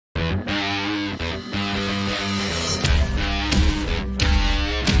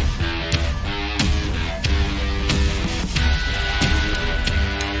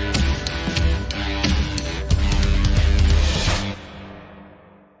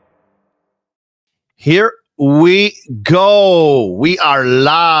Here we go. We are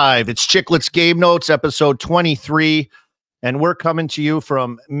live. It's Chiclets Game Notes, episode 23. And we're coming to you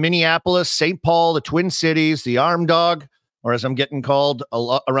from Minneapolis, St. Paul, the Twin Cities, the Arm Dog, or as I'm getting called a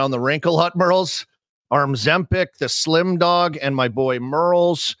lot around the Wrinkle Hut, Murls, Arm Zempic, the Slim Dog, and my boy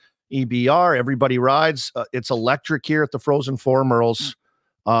Murls, EBR. Everybody rides. It's electric here at the Frozen Four, Murls.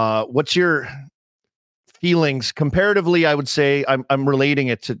 What's your feelings comparatively? I would say I'm relating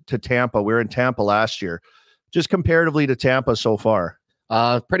it to Tampa. We were in Tampa last year. Just comparatively to Tampa so far.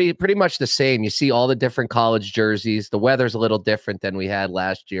 Pretty much the same. You see all the different college jerseys. The weather's a little different than we had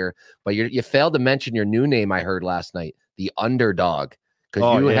last year, but you failed to mention your new name. I heard last night, the Underdog,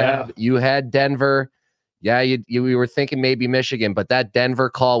 because you had Denver. Yeah, we were thinking maybe Michigan, but that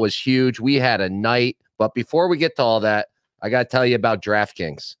Denver call was huge. We had a night. But before we get to all that, I got to tell you about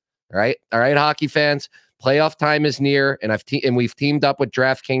DraftKings. All right, hockey fans. Playoff time is near, and we've teamed up with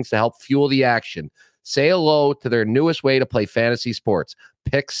DraftKings to help fuel the action. Say hello to their newest way to play fantasy sports,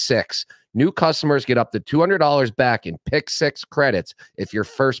 Pick Six. New customers get up to $200 back in Pick Six credits if your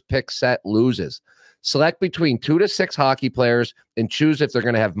first pick set loses. Select between 2 to 6 hockey players and choose if they're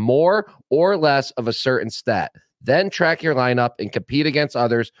going to have more or less of a certain stat. Then track your lineup and compete against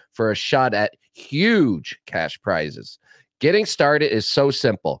others for a shot at huge cash prizes. Getting started is so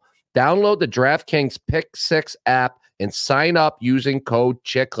simple. Download the DraftKings Pick Six app and sign up using code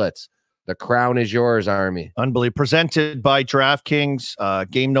Chiclets. The crown is yours, Army. Unbelievable. Presented by DraftKings.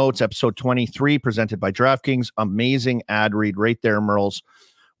 Game Notes, episode 23, presented by DraftKings. Amazing ad read right there, Murls.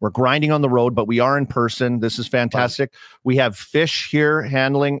 We're grinding on the road, but we are in person. This is fantastic. We have Fish here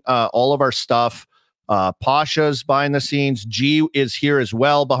handling all of our stuff. Pasha's behind the scenes. G is here as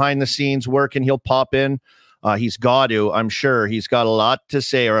well behind the scenes working. He'll pop in. He's got to, I'm sure. He's got a lot to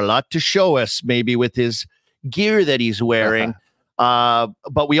say or a lot to show us, maybe with his gear that he's wearing.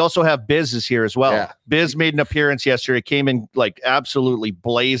 But we also have Biz is here as well. Yeah. Biz made an appearance yesterday, came in like absolutely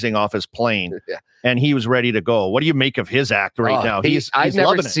blazing off his plane, and he was ready to go. What do you make of his act right now? I've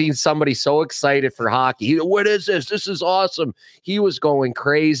never seen somebody so excited for hockey. What is this? This is awesome. He was going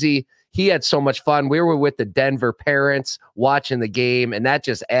crazy. He had so much fun. We were with the Denver parents watching the game, and that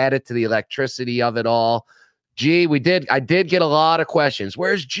just added to the electricity of it all. G, I did get a lot of questions.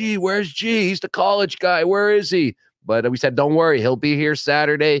 Where's G? Where's G? He's the college guy. Where is he? But we said, don't worry, he'll be here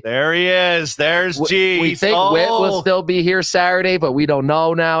Saturday. There he is. There's G. We think Whit will still be here Saturday, but we don't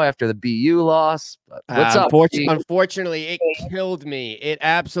know now after the BU loss. But what's up? Unfortunately, it killed me. It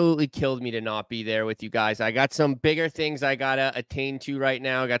absolutely killed me to not be there with you guys. I got some bigger things I gotta attain to right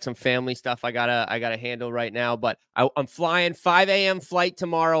now. I got some family stuff I gotta handle right now. But I'm flying 5 a.m. flight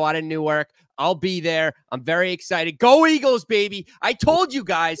tomorrow out of Newark. I'll be there. I'm very excited. Go Eagles, baby! I told you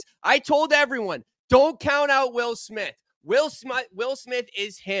guys. I told everyone. Don't count out Will Smith. Will Smith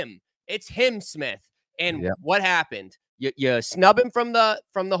is him. It's him, Smith. And what happened? You snub him from the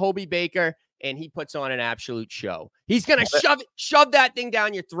Hobie Baker, and he puts on an absolute show. He's gonna shove that thing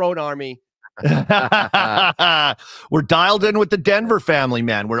down your throat, Army. We're dialed in with the Denver family,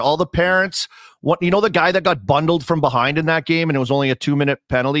 man. We're all the parents. The guy that got bundled from behind in that game, and it was only a 2-minute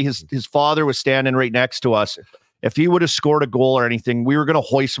penalty. His father was standing right next to us. If he would have scored a goal or anything, we were going to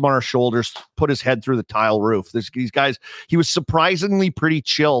hoist him on our shoulders, put his head through the tile roof. These guys, he was surprisingly pretty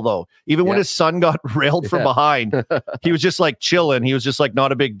chill, though. Even when his son got railed from behind, he was just like chilling. He was just like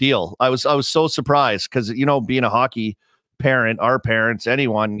not a big deal. I was so surprised because, being a hockey parent, our parents,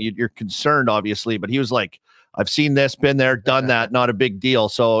 anyone, you're concerned, obviously. But he was like, I've seen this, been there, done that, not a big deal.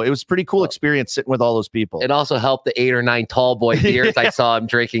 So it was a pretty cool experience sitting with all those people. It also helped the 8 or 9 tall boy beers I saw him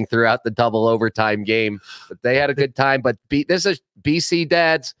drinking throughout the double overtime game. But they had a good time. But this is BC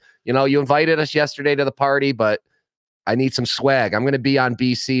dads. You invited us yesterday to the party, but I need some swag. I'm going to be on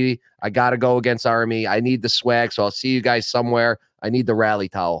BC. I got to go against Army. I need the swag. So I'll see you guys somewhere. I need the rally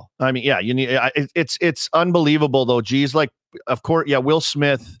towel. I mean, you need. It's unbelievable though. Geez, like, of course, Will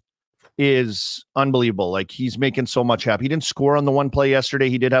Smith is unbelievable. Like, he's making so much happen. He didn't score on the one play yesterday.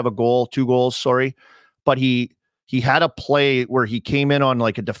 He did have a goal, 2 goals, sorry. But he had a play where he came in on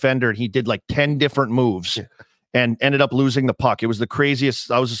like a defender and he did like 10 different moves and ended up losing the puck. It was the craziest.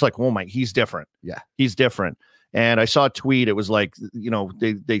 I was just like, oh my, he's different. Yeah, he's different. And I saw a tweet. It was like,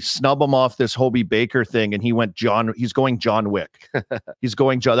 they snub him off this Hobie Baker thing, and he's going John Wick. He's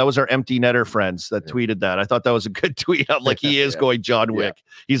going John. That was our empty netter friends that tweeted that. I thought that was a good tweet. I'm like, he is going John Wick.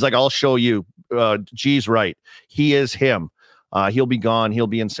 He's like, I'll show you. G's right. He is him. He'll be gone. He'll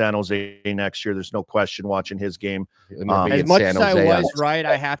be in San Jose next year. There's no question watching his game. As much as I was right,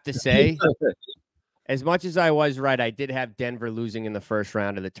 I have to say, as much as I was right, I did have Denver losing in the first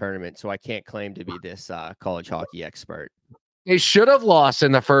round of the tournament, so I can't claim to be this college hockey expert. They should have lost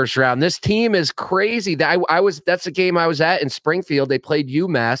in the first round. This team is crazy. That's the game I was at in Springfield. They played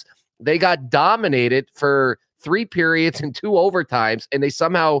UMass. They got dominated for 3 periods and 2 overtimes, and they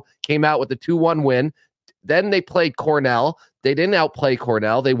somehow came out with a 2-1 win. Then they played Cornell. They didn't outplay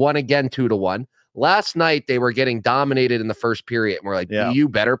Cornell. They won again 2-1. Last night, they were getting dominated in the first period. And we're like, you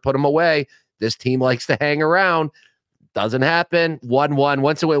better put them away. This team likes to hang around. Doesn't happen. 1-1.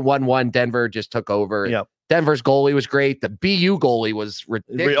 Once it went 1-1, Denver just took over. Yep. Denver's goalie was great. The BU goalie was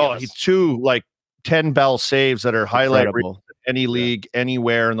ridiculous. Oh, he's 2 like 10 bell saves that are highlight any league,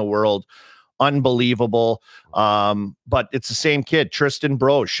 anywhere in the world. Unbelievable. But it's the same kid, Tristan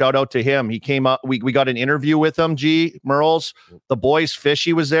Bro. Shout out to him. He came up. We got an interview with him. Murls. The boys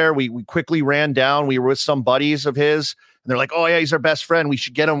Fishy was there. We quickly ran down. We were with some buddies of his. And they're like, oh, yeah, he's our best friend. We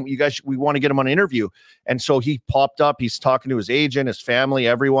should get him. You guys, we want to get him on an interview. And so he popped up. He's talking to his agent, his family,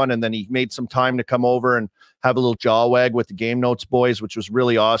 everyone. And then he made some time to come over and have a little jaw wag with the Game Notes boys, which was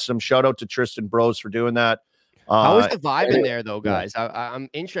really awesome. Shout out to Tristan Bros for doing that. How was the vibe in there, though, guys? I'm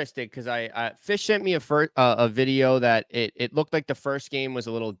interested because Fish sent me a video that it looked like the first game was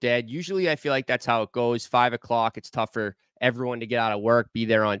a little dead. Usually I feel like that's how it goes. 5 o'clock. It's tough for everyone to get out of work, be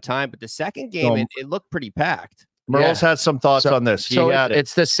there on time. But the second game, it looked pretty packed. Murls has some thoughts on this. So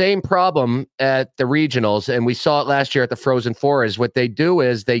it's the same problem at the regionals, and we saw it last year at the Frozen Four. Is what they do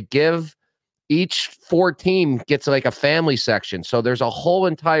is they give each 4 team gets like a family section. So there's a whole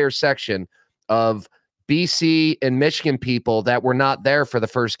entire section of BC and Michigan people that were not there for the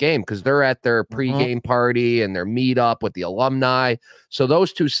first game because they're at their pregame party and their meetup with the alumni. So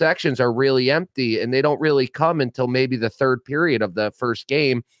those 2 sections are really empty, and they don't really come until maybe the 3rd period of the first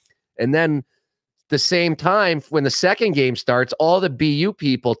game, and then the same time when the second game starts, all the BU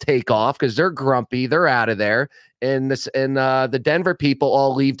people take off because they're grumpy, they're out of there, and the Denver people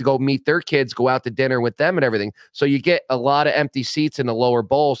all leave to go meet their kids, go out to dinner with them and everything. So you get a lot of empty seats in the lower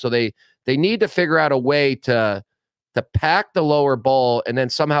bowl. So they need to figure out a way to pack the lower bowl and then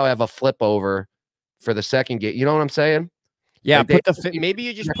somehow have a flip over for the second game. You know what I'm saying? Yeah, maybe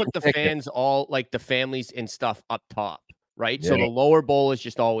you just put the fans all like the families and stuff up top. Right. Yeah. So the lower bowl is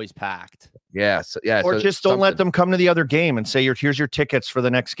just always packed. Yes. Yeah. Or just don't let them come to the other game and say, here's your tickets for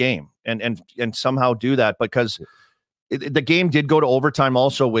the next game and somehow do that, because the game did go to overtime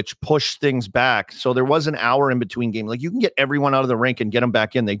also, which pushed things back. So there was an hour in between games. Like you can get everyone out of the rink and get them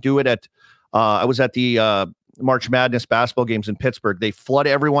back in. They do it at, I was at the March Madness basketball games in Pittsburgh. They flood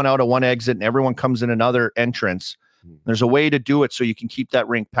everyone out of one exit and everyone comes in another entrance. There's a way to do it so you can keep that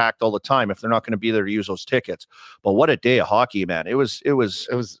rink packed all the time if they're not going to be there to use those tickets. But what a day of hockey, man. It was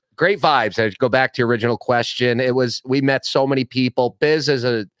great vibes. I go back to your original question. We met so many people. Biz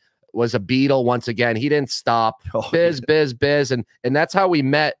was a Beatle once again. He didn't stop. Biz. And that's how we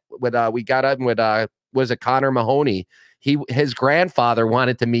met with we got up with was it Connor Mahoney. His grandfather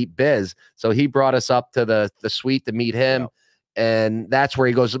wanted to meet Biz. So he brought us up to the suite to meet him. Yeah. And that's where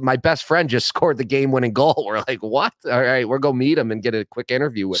he goes, my best friend just scored the game-winning goal. We're like, what? All right, we'll go meet him and get a quick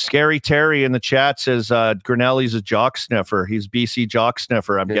interview with him. Scary Terry in the chat says Grinnelli's a jock sniffer. He's BC jock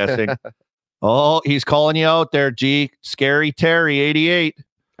sniffer, I'm guessing. Oh, he's calling you out there, G. Scary Terry, 88.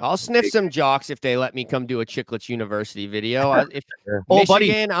 I'll sniff some jocks if they let me come do a Chiclets University video. If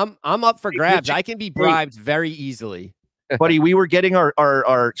Michigan, buddy, I'm up for grabs. I can be bribed very easily. Buddy, we were getting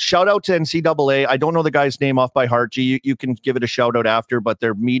our shout out to NCAA. I don't know the guy's name off by heart. G, you can give it a shout out after, but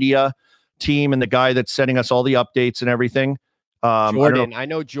their media team and the guy that's sending us all the updates and everything. Jordan, I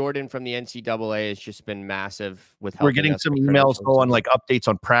know Jordan from the NCAA has just been massive with helping. We're getting some emails on like updates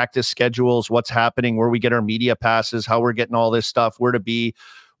on practice schedules, what's happening, where we get our media passes, how we're getting all this stuff, where to be,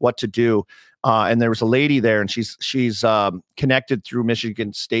 what to do. And there was a lady there, and she's connected through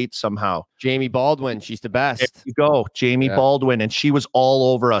Michigan State somehow. Jamie Baldwin, she's the best. There you go, Jamie Baldwin, and she was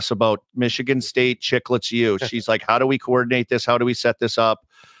all over us about Michigan State Chiclets U. She's like, how do we coordinate this? How do we set this up?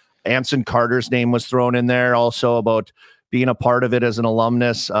 Anson Carter's name was thrown in there also about being a part of it as an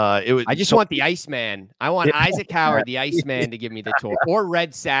alumnus. I just want the Iceman. I want Isaac Howard, the Iceman, to give me the tour, or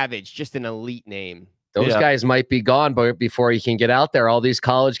Red Savage, just an elite name. Those guys might be gone, but before you can get out there, all these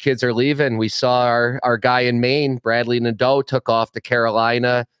college kids are leaving. We saw our guy in Maine, Bradley Nadeau, took off to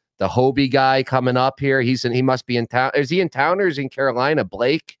Carolina. The Hobie guy coming up here, he must be in town. Is he in town or is he in Carolina?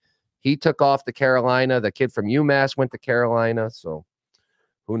 Blake, he took off to Carolina. The kid from UMass went to Carolina. So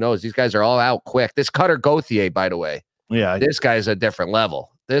who knows? These guys are all out quick. This Cutter Gauthier, by the way. Yeah, this guy's a different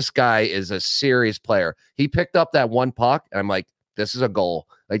level. This guy is a serious player. He picked up that one puck, and I'm like, this is a goal.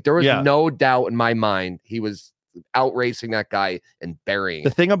 Like there was no doubt in my mind he was out racing that guy and burying. The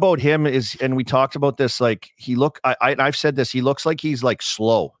thing about him is, and we talked about this, like I've said this, he looks like he's like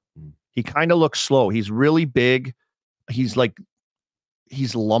slow. He kind of looks slow. He's really big.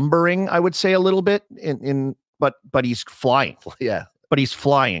 he's lumbering, I would say, a little bit but he's flying. Yeah. But he's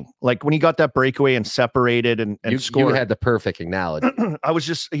flying. Like when he got that breakaway and separated and scored. You had the perfect analogy.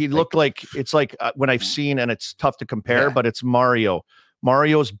 He looked like, it's like when I've seen, and it's tough to compare, but it's Mario.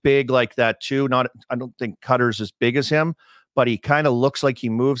 Mario's big like that too. I don't think Cutter's as big as him, but he kind of looks like he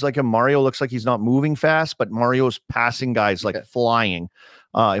moves like him. Mario looks like he's not moving fast, but Mario's passing guys like flying.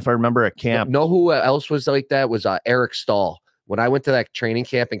 If I remember at camp. Know who else was like that? Was Eric Stahl. When I went to that training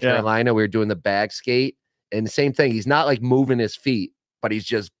camp in Carolina, we were doing the bag skate, and the same thing. He's not like moving his feet, but he's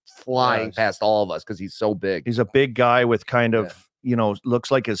just flying past all of us because he's so big. He's a big guy with kind of, looks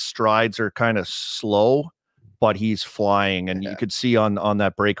like his strides are kind of slow, but he's flying. And you could see on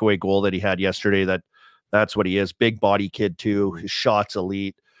that breakaway goal that he had yesterday that's what he is. Big body kid too. His shot's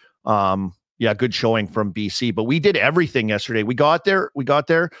elite. Good showing from BC. But we did everything yesterday. We got there.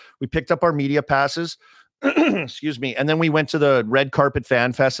 We picked up our media passes. Excuse me. And then we went to the red carpet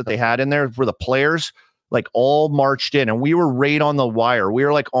fan fest that they had in there where the players like all marched in, and we were right on the wire. We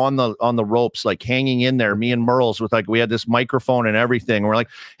were like on the ropes, like hanging in there. Me and Murls with we had this microphone and everything. We're like,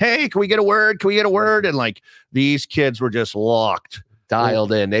 hey, can we get a word? Can we get a word? And like these kids were just locked.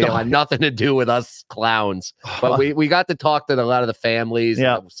 Dialed in. They don't have nothing to do with us clowns. But we got to talk to a lot of the families,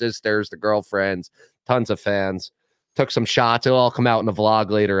 the sisters, the girlfriends, tons of fans. Took some shots. It'll all come out in the vlog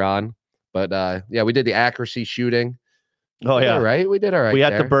later on. But we did the accuracy shooting. Oh, yeah. Right. We did all right. We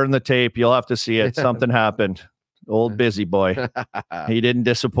had to burn the tape. You'll have to see it. Something happened. Old busy boy. He didn't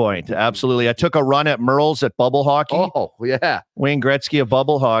disappoint. Absolutely. I took a run at Murls at bubble hockey. Oh, yeah. Wayne Gretzky of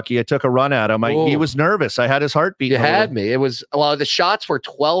bubble hockey. I took a run at him. He was nervous. I had his heartbeat. You had me. It was, the shots were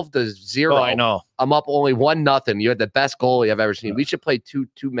 12-0. Oh, I know. I'm up only 1-0. You had the best goalie I've ever seen. We should play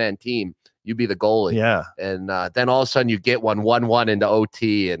two-man team. You be the goalie. Yeah. And then all of a sudden you get 1-1 into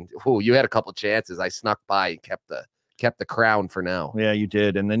OT, and you had a couple chances. I snuck by and kept the crown for now. Yeah, you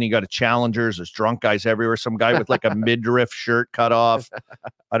did. And then you got a challengers. There's drunk guys everywhere. Some guy with like a midriff shirt cut off.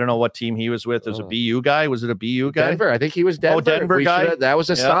 I don't know what team he was with. It was a BU guy. Was it a BU guy? Denver. I think he was Denver. Oh, Denver guy. That was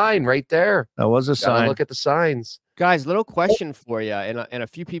a sign right there. That was a sign. Look at the signs. Guys, little question for you, and a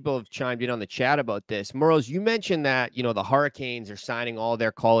few people have chimed in on the chat about this. Murls, you mentioned that, the Hurricanes are signing all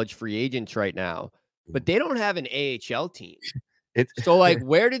their college free agents right now, but they don't have an AHL team. So, like,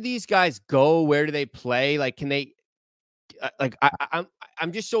 where do these guys go? Where do they play? Like, can they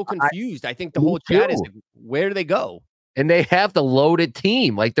I'm just so confused. I think the whole chat is like, where do they go? And they have the loaded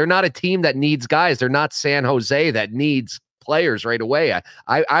team. Like, they're not a team that needs guys. They're not San Jose that needs players right away.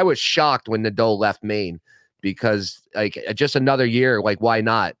 I was shocked when Nadeau left Maine, because like just another year, like why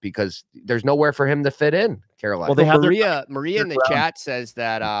not? Because there's nowhere for him to fit in Carolina. Well, they have Maria in the chat says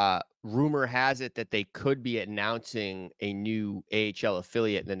that rumor has it that they could be announcing a new AHL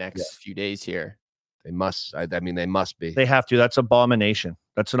affiliate in the next few days here. They must. I mean, they must be. They have to. That's abomination.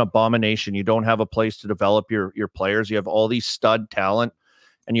 That's an abomination. You don't have a place to develop your players. You have all these stud talent,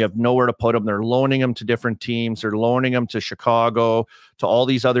 and you have nowhere to put them. They're loaning them to different teams. They're loaning them to Chicago, to all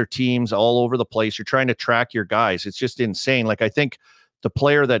these other teams all over the place. You're trying to track your guys. It's just insane. Like, I think the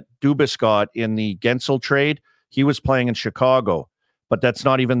player that Dubas got in the Gensel trade, he was playing in Chicago, but that's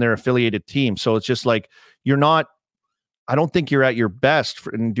not even their affiliated team. So it's just like, I don't think you're at your best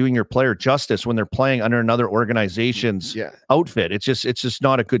in doing your player justice when they're playing under another organization's outfit. It's just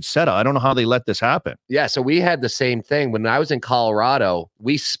not a good setup. I don't know how they let this happen. Yeah, so we had the same thing. When I was in Colorado,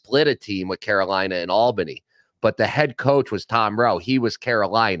 we split a team with Carolina and Albany, but the head coach was Tom Rowe. He was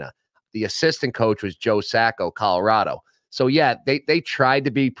Carolina. The assistant coach was Joe Sacco, Colorado. So, yeah, they tried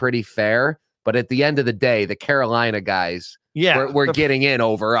to be pretty fair, but at the end of the day, the Carolina guys were getting in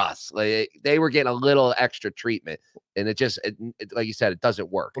over us. Like, they were getting a little extra treatment. And it like you said, it doesn't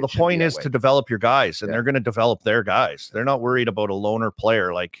work. Well, the point is to develop your guys, and they're going to develop their guys. They're not worried about a loner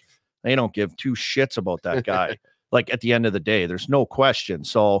player. Like, they don't give two shits about that guy. Like, at the end of the day, there's no question.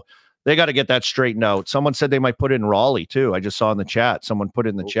 So they got to get that straightened out. Someone said they might put it in Raleigh too. I just saw in the chat. Someone put it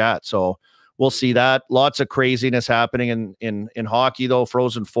in the chat. So we'll see that. Lots of craziness happening in hockey though.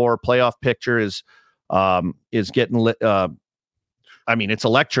 Frozen Four playoff picture is getting lit. I mean, it's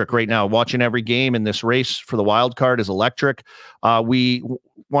electric right now. Watching every game in this race for the wild card is electric. We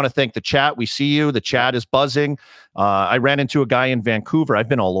want to thank the chat. We see you. The chat is buzzing. I ran into a guy in Vancouver. I've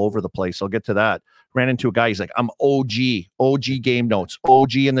been all over the place. I'll get to that. Ran into a guy. He's like, I'm OG Game Notes,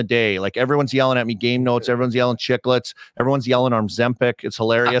 OG in the day. Like, everyone's yelling at me Game Notes. Everyone's yelling Chiclets. Everyone's yelling Zempic. It's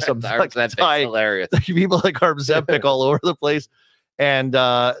hilarious. That's hilarious. People like Zempic all over the place. And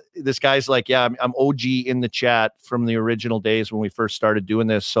this guy's like, yeah, I'm OG in the chat from the original days when we first started doing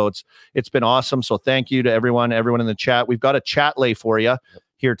this. So it's been awesome. So thank you to everyone in the chat. We've got a chat lay for you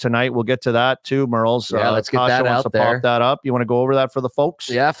here tonight. We'll get to that too, Murls. Yeah, let's get Tasha that wants out to there. pop that up. You want to go over that for the folks?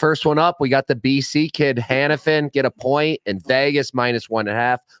 Yeah, first one up. We got the BC kid Hannafin get a point, and Vegas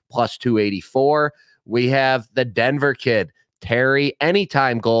 -1.5 plus 284. We have the Denver kid Terry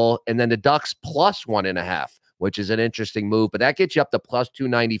anytime goal, and then the Ducks +1.5, which is an interesting move, but that gets you up to plus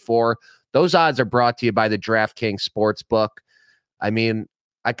 294. Those odds are brought to you by the DraftKings Sportsbook. I mean,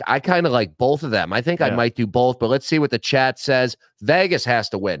 I kind of like both of them. I think I might do both, but let's see what the chat says. Vegas has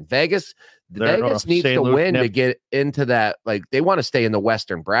to win. Vegas needs to win to get into that. Like, they want to stay in the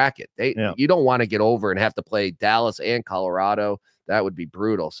Western bracket. You don't want to get over and have to play Dallas and Colorado. That would be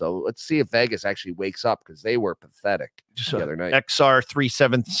brutal. So let's see if Vegas actually wakes up, because they were pathetic the other night. XR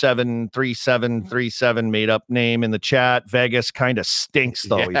 3773737 made up name in the chat. Vegas kind of stinks,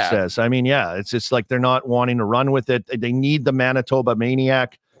 though, he says. I mean, it's just like they're not wanting to run with it. They need the Manitoba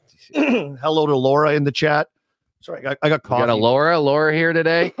Maniac. Hello to Laura in the chat. Sorry, I got coffee. We got a Laura here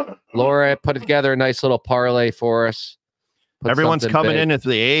today. Laura put together a nice little parlay for us. Everyone's coming in at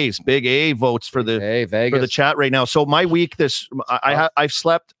the A's, big A votes for the chat right now. So my week,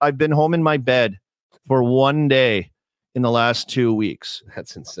 I've been home in my bed for 1 day in the last 2 weeks.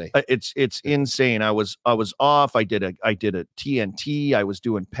 That's insane. It's insane. I was off. I did a TNT. I was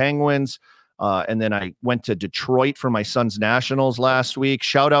doing Penguins. And then I went to Detroit for my son's nationals last week.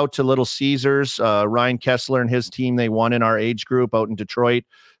 Shout out to Little Caesars, Ryan Kessler and his team. They won in our age group out in Detroit.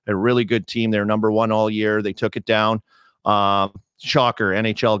 A really good team. They're number 1 all year. They took it down. Shocker,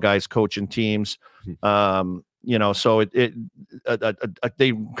 NHL guys coaching teams. So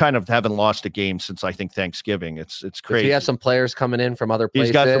they kind of haven't lost a game since, I think, Thanksgiving. It's crazy. Does he have some players coming in from other places?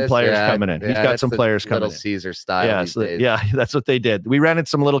 He's got some players coming in. He's got some players coming in. Little Caesar style. Yeah, that's what they did. We ran into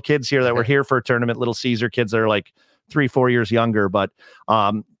some little kids here that were here for a tournament. Little Caesar kids that are like 3-4 years younger. But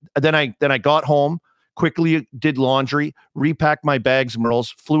then I got home, quickly did laundry, repacked my bags,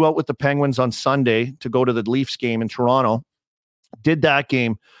 Murls, flew out with the Penguins on Sunday to go to the Leafs game in Toronto. Did that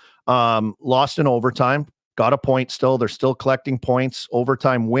game, lost in overtime, got a point still. They're still collecting points.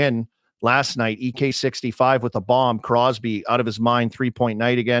 Overtime win last night, EK 65 with a bomb. Crosby out of his mind, 3-point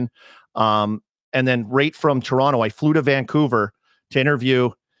night again. And then right from Toronto, I flew to Vancouver to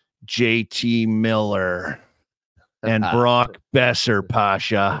interview JT Miller and Brock Besser,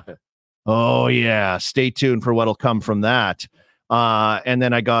 Pasha. Oh, yeah. Stay tuned for what'll come from that. And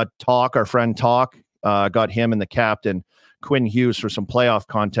then I got our friend Talk, got him and the captain, Quinn Hughes, for some playoff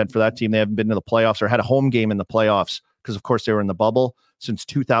content for that team. They haven't been to the playoffs or had a home game in the playoffs because, of course, they were in the bubble since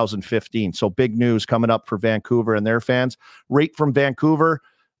 2015. So big news coming up for Vancouver and their fans. Right from Vancouver,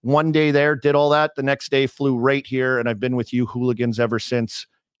 1 day there, did all that. The next day flew right here, and I've been with you hooligans ever since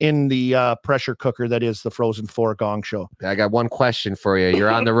in the pressure cooker that is the Frozen 4 Gong Show. I got one question for you. You're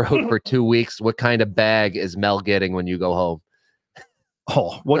on the road for 2 weeks. What kind of bag is Mel getting when you go home?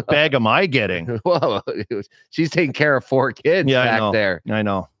 Oh, what bag am I getting? Whoa, she's taking care of 4 kids back there. I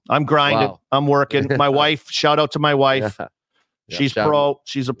know. I'm grinding. Wow. I'm working. My wife, shout out to my wife. Yeah. She's pro.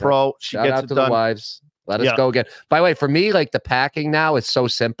 She's a pro. She shout gets out it to done. The wives. Let us go again. By the way, for me, like the packing now is so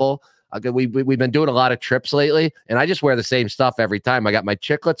simple. We've been doing a lot of trips lately, and I just wear the same stuff every time. I got my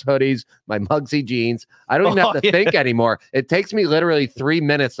Chiclets hoodies, my Mugsy jeans. I don't even have to think anymore. It takes me literally 3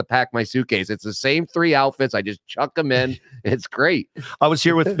 minutes to pack my suitcase. It's the same 3 outfits. I just chuck them in. It's great. I was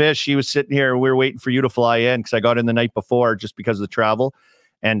here with Fish. He was sitting here. We were waiting for you to fly in because I got in the night before just because of the travel.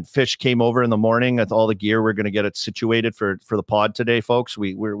 And Fish came over in the morning with all the gear. We're going to get it situated for the pod today, folks.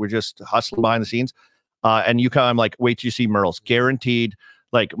 We're just hustling behind the scenes. And I'm like, wait till you see Murls. Guaranteed.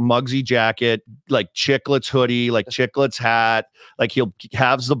 Like Mugsy jacket, like Chiclets hoodie, like Chiclets hat, like he'll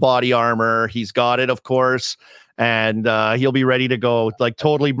have the body armor. He's got it, of course. And he'll be ready to go, like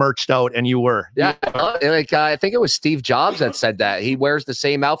totally merched out. And you were. Yeah. Like I think it was Steve Jobs that said that. He wears the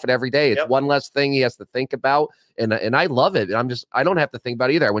same outfit every day. It's one less thing he has to think about. And I love it. I don't have to think about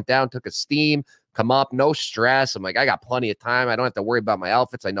it either. I went down, took a steam, come up, no stress. I'm like, I got plenty of time. I don't have to worry about my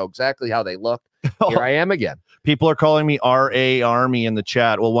outfits. I know exactly how they look. Here I am again. People are calling me RA Army in the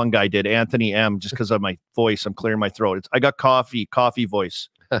chat. Well, one guy did, Anthony M, just because of my voice. I'm clearing my throat. I got coffee voice,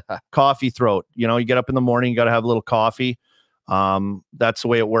 coffee throat. You know, you get up in the morning, you got to have a little coffee. That's the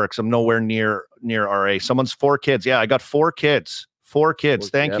way it works. I'm nowhere near RA. Someone's 4 kids. Yeah, I got 4 kids. 4 kids.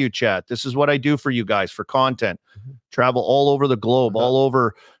 Thank you, chat. This is what I do for you guys for content. Travel all over the globe, all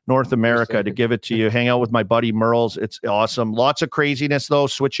over North America to give it to you. Hang out with my buddy Murls. It's awesome. Lots of craziness, though,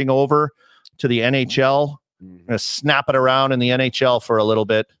 switching over to the NHL. Gonna snap it around in the NHL for a little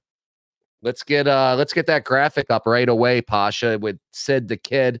bit. Let's get that graphic up right away, Pasha, with Sid the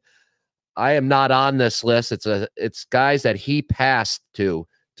Kid. I am not on this list. It's guys that he passed to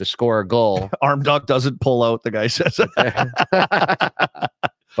to score a goal. Arm duck doesn't pull out, the guy says.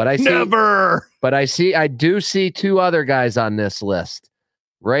 But I see, never. But I do see two other guys on this list.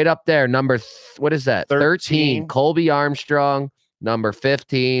 Right up there, what is that? 13. Colby Armstrong. Number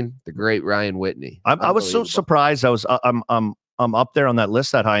 15, the great Ryan Whitney. I was so surprised. I'm up there on that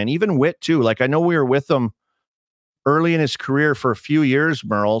list that high, and even Whit too. Like I know we were with him early in his career for a few years,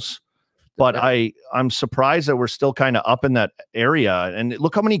 Murls, but I'm surprised that we're still kind of up in that area. And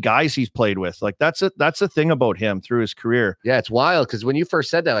look how many guys he's played with. Like that's the thing about him through his career. Yeah, it's wild because when you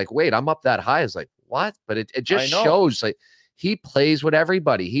first said that, like, wait, I'm up that high. It's like what? But it just shows like he plays with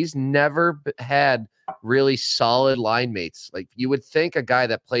everybody. He's never had really solid line mates. Like you would think a guy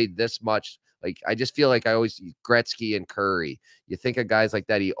that played this much, like I just feel like I always Gretzky and Curry. You think of guys like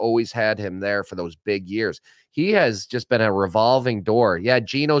that, he always had him there for those big years. He has just been a revolving door. Yeah,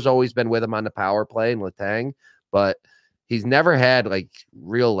 Gino's always been with him on the power play and Letang, but he's never had like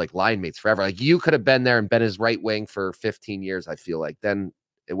real like line mates forever. Like you could have been there and been his right wing for 15 years, I feel like. Then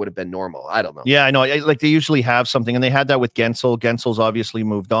it would have been normal. I don't know. Yeah, I know. Like they usually have something, and they had that with Gensel. Gensel's obviously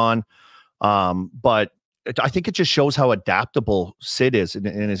moved on. But I think it just shows how adaptable Sid is in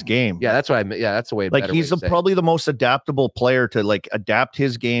his game. Yeah, that's what I mean. Yeah, that's the way. Like he's probably the most adaptable player to like adapt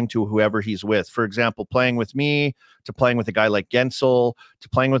his game to whoever he's with. For example, playing with me, to playing with a guy like Gensel, to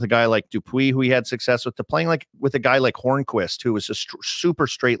playing with a guy like Dupuis, who he had success with, to playing like with a guy like Hornquist, who was a super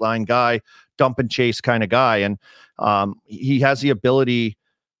straight line guy, dump and chase kind of guy. And he has the ability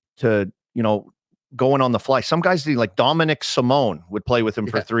to, going on the fly. Some guys like Dominic Simone would play with him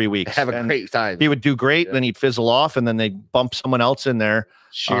for 3 weeks. Have a great time. He would do great, then he'd fizzle off, and then they bump someone else in there.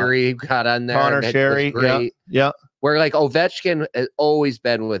 Sherry got on there. Connor Sherry, yeah. Where like Ovechkin has always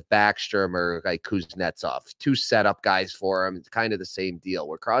been with Backstrom or like Kuznetsov, two setup guys for him. It's kind of the same deal.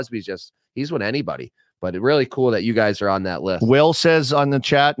 Where Crosby's he's with anybody. But it's really cool that you guys are on that list. Will says on the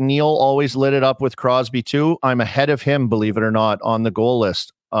chat, Neil always lit it up with Crosby too. I'm ahead of him, believe it or not, on the goal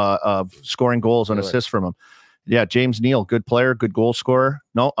list. Of scoring goals and assists from him. Yeah, James Neal, good player, good goal scorer.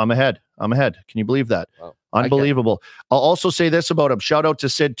 No, I'm ahead. Can you believe that? Wow. Unbelievable. I'll also say this about him. Shout out to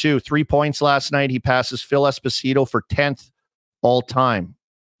Sid too. 3 points last night. He passes Phil Esposito for 10th all-time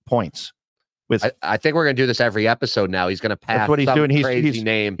points. I think we're going to do this every episode now. He's going to pass. That's what he's doing. Crazy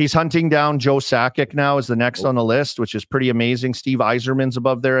name. He's hunting down Joe Sakic now as the next on the list, which is pretty amazing. Steve Yzerman's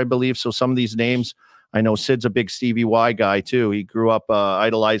above there, I believe. So some of these names, I know Sid's a big Stevie Y guy too. He grew up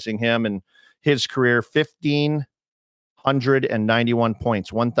idolizing him, and his career 1,591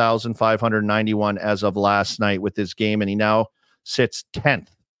 points, 1,591 as of last night with his game, and he now sits 10th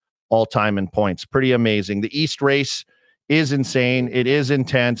all time in points. Pretty amazing. The East race is insane. It is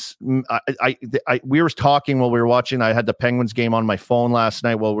intense. We were talking while we were watching. I had the Penguins game on my phone last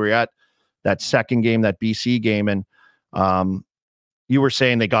night while we were at that second game, that BC game, and you were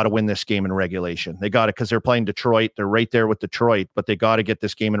saying they got to win this game in regulation. They got it because they're playing Detroit. They're right there with Detroit, but they got to get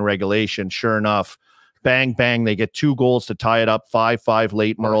this game in regulation. Sure enough, bang, bang. They get 2 goals to tie it up, 5-5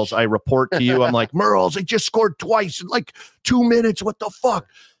 late, Murls. I report to you. I'm like, Murls, they just scored twice in like 2 minutes. What the fuck?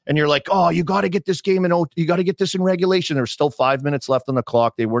 And you're like, oh, you got to get this game you got to get this in regulation. There's still 5 minutes left on the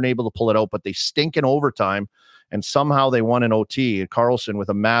clock. They weren't able to pull it out, but they stink in overtime. And somehow they won in OT. Carlson with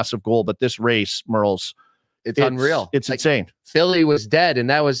a massive goal. But this race, Murls, it's unreal. It's like, insane. Philly was dead, and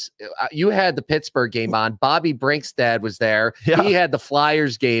that was you had the Pittsburgh game on. Bobby Brink's dad was there. Yeah. He had the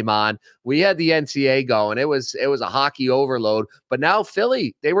Flyers game on. We had the NCAA going. It was a hockey overload. But now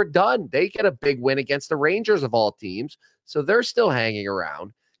Philly, they were done. They get a big win against the Rangers of all teams, so they're still hanging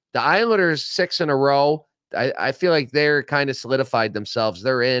around. The Islanders 6 in a row. I feel like they're kind of solidified themselves.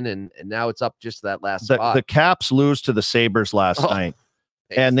 They're in, and now it's up just to that last spot. The Caps lose to the Sabres last night.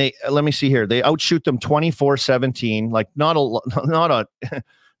 And they, let me see here. They outshoot them 24-17. Like not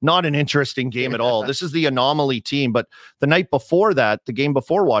an interesting game at all. This is the anomaly team. But the night before that, the game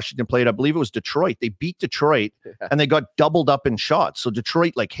before Washington played, I believe it was Detroit. They beat Detroit and they got doubled up in shots. So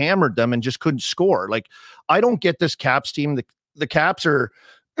Detroit like hammered them and just couldn't score. Like I don't get this Caps team. The Caps are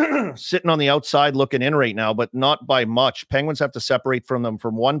sitting on the outside looking in right now, but not by much. Penguins have to separate from them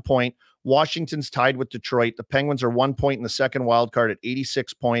from 1 point. Washington's tied with Detroit. The Penguins are 1 point in the second wild card at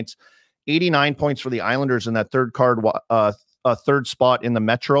 86 points, 89 points for the Islanders in that third spot in the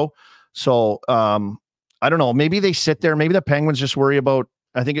Metro. So I don't know. Maybe they sit there. Maybe the Penguins just worry about,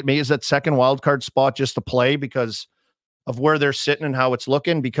 I think it may is that second wild card spot just to play because of where they're sitting and how it's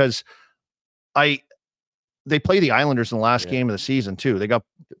looking, because they play the Islanders in the last game of the season too.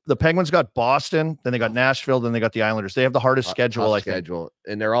 The Penguins got Boston, then they got Nashville, then they got the Islanders. They have the hardest schedule, I think.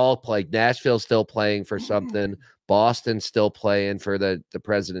 And they're all playing. Nashville's still playing for something. Boston's still playing for the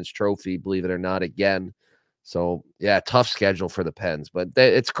President's Trophy, believe it or not, again. So yeah, tough schedule for the Pens, but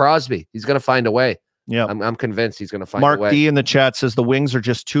it's Crosby. He's going to find a way. Yeah, I'm convinced he's going to find Mark a way. D in the chat says the Wings are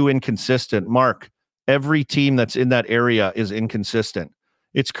just too inconsistent. Mark, every team that's in that area is inconsistent.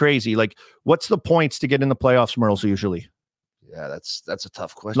 It's crazy. Like, what's the points to get in the playoffs, Murls, usually? Yeah, that's a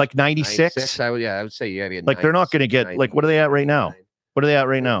tough question. Like 96? I would say yeah. Like, they're not going to get, like, what are they at right now? What are they at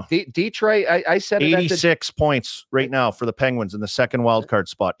right now? Detroit, I said 86 points right now for the Penguins in the second wild card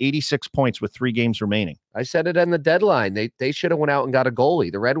spot. 86 points with 3 games remaining. I said it on the deadline. They should have went out and got a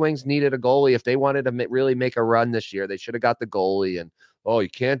goalie. The Red Wings needed a goalie. If they wanted to really make a run this year, they should have got the goalie. And, you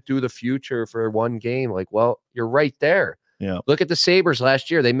can't do the future for one game. Like, well, you're right there. Yeah. Look at the Sabres last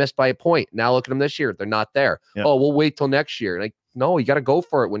year. They missed by a point. Now look at them this year. They're not there. Yeah. Oh, we'll wait till next year. Like, no, you got to go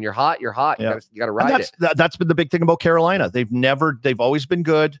for it. When you're hot, you're hot. You got to ride it. That's been the big thing about Carolina. They've always been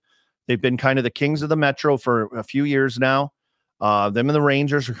good. They've been kind of the kings of the Metro for a few years now. Them and the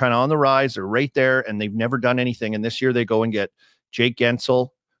Rangers are kind of on the rise. They're right there, and they've never done anything. And this year they go and get Jake Gensel,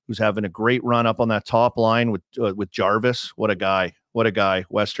 who's having a great run up on that top line with Jarvis. What a guy. What a guy.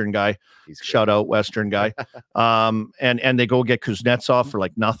 Western guy. Shout out Western guy. And they go get Kuznetsov for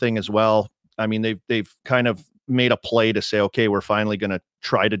like nothing as well. I mean, they've kind of made a play to say, okay, we're finally going to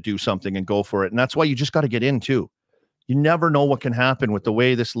try to do something and go for it. And that's why you just got to get in too. You never know what can happen with the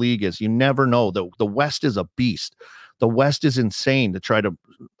way this league is. You never know. The West is a beast. The West is insane to try to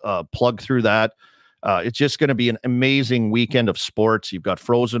plug through that. It's just going to be an amazing weekend of sports. You've got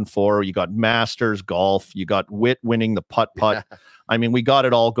Frozen Four, you got Masters golf, you got Witt winning the putt-putt. Yeah. I mean, we got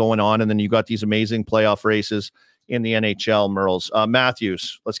it all going on. And then you got these amazing playoff races in the NHL, Murls.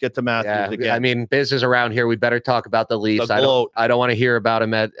 Matthews. Let's get to Matthews again. I mean, business around here. We better talk about the Leafs. I don't want to hear about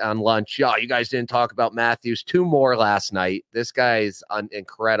him on lunch. Yeah, you guys didn't talk about Matthews. 2 more last night. This guy's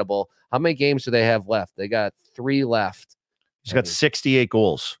incredible. How many games do they have left? They got 3 left. He's got 68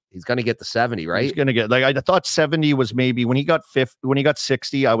 goals. He's going to get the 70, right? He's going to get, like, I thought 70 was maybe when he got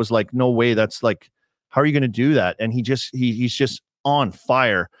 60, I was like, no way. That's like, how are you going to do that? And he's just on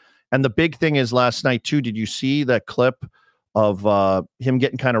fire. And the big thing is last night too, did you see that clip of him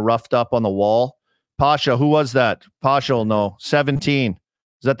getting kind of roughed up on the wall? Pasha, who was that? Pasha will know. 17.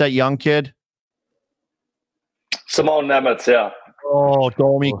 Is that young kid? Simone Nemetz, yeah. Oh,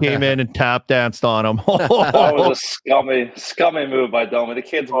 Domi came in and tap danced on him. That was a scummy move by Domi. The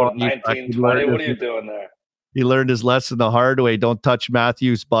kid's 19, 20. What are you doing there? He learned his lesson the hard way. Don't touch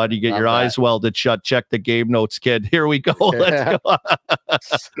Matthews, bud. You get your eyes welded shut. Check the game notes, kid. Here we go. Let's go.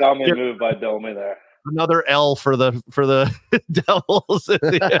 Scummy move by Domi there. Another L for the Devils.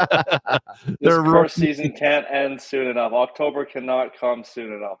 This first season can't end soon enough. October cannot come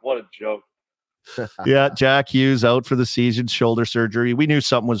soon enough. What a joke. Yeah, Jack Hughes out for the season, shoulder surgery. We knew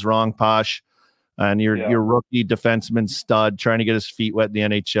something was wrong, Posh. And your rookie defenseman stud trying to get his feet wet in the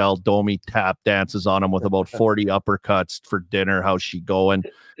NHL. Domi tap dances on him with about 40 uppercuts for dinner. How's she going?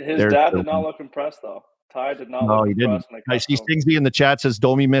 His dad did not look impressed, though. Ty did not look impressed. I see Stingsby in the chat says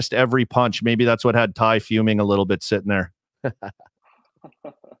Domi missed every punch. Maybe that's what had Ty fuming a little bit sitting there.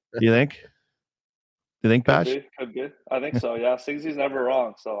 You think? You think, Pash? Could be. I think so, yeah. Stingsby's never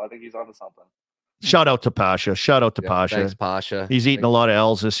wrong, so I think he's onto something. Shout out to Pasha. Shout out to Pasha. Thanks, Pasha. He's eating a lot of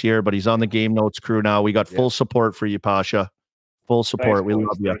L's this year, but he's on the Game Notes crew now. We got full support for you, Pasha. Full support. Thanks, we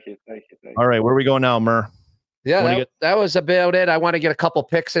love you. Thank you. All right, where are we going now, Mur? Yeah, that was about it. I want to get a couple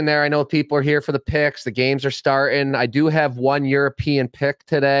picks in there. I know people are here for the picks. The games are starting. I do have one European pick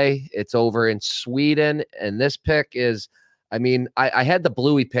today. It's over in Sweden, and this pick is, I mean, I had the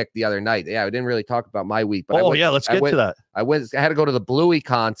Bluey pick the other night. Yeah, I didn't really talk about my week. But let's get to that. I had to go to the Bluey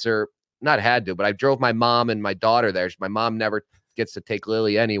concert. Not had to, but I drove my mom and my daughter there. My mom never gets to take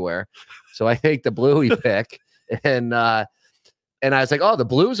Lily anywhere. So I take the Bluey pick. And I was like, oh, the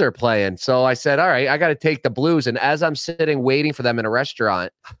Blues are playing. So I said, all right, I got to take the Blues. And as I'm sitting waiting for them in a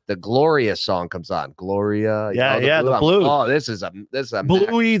restaurant, the Gloria song comes on. Gloria. The Blues. Oh, this is a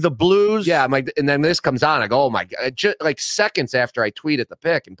Bluey, the Blues. Yeah, I'm like, and then this comes on. I go, oh my God. Just like seconds after I tweeted the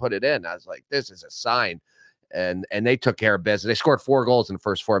pick and put it in, I was like, this is a sign. And they took care of business. They scored 4 goals in the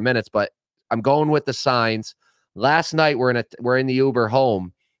first 4 minutes, but I'm going with the signs. Last night we're in the Uber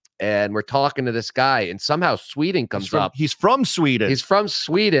home and we're talking to this guy, and somehow Sweden comes up. He's from Sweden. He's from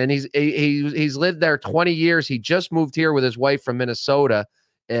Sweden. He's lived there 20 years. He just moved here with his wife from Minnesota.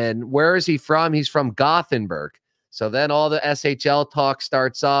 And where is he from? He's from Gothenburg. So then all the SHL talk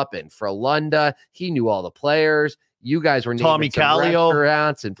starts up, and Frölunda, he knew all the players. You guys were Tommy naming some Kallio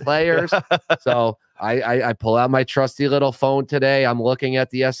restaurants and players. So I pull out my trusty little phone today. I'm looking at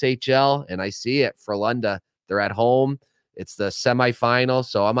the SHL and I see it. Frölunda, they're at home. It's the semifinal.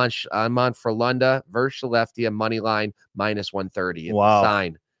 So I'm on Frölunda versus Skellefteå money line -130. Wow.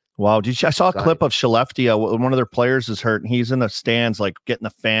 Sign. Wow. I saw a clip of Skellefteå. One of their players is hurt, and he's in the stands, like getting the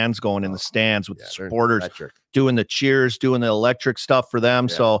fans going in the stands with the supporters doing the cheers, doing the electric stuff for them.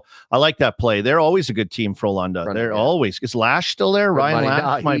 Yeah. So I like that play. They're always a good team for Olunda. They're always. Is Lash still there? Ryan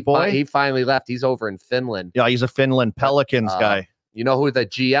Lash, my boy? He finally left. He's over in Finland. Yeah, he's a Finland Pelicans guy. You know who the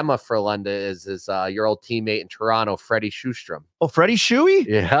GM of Frölunda is your old teammate in Toronto, Freddie Sjustrom. Oh, Freddie Shuey?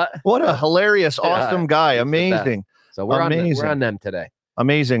 Yeah. What a hilarious, awesome guy. Amazing. So we're on them today.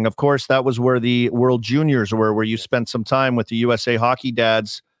 Amazing. Of course, that was where the World Juniors were, where you spent some time with the USA hockey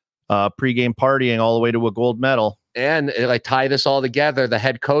dads pregame partying all the way to a gold medal. And like tie this all together, the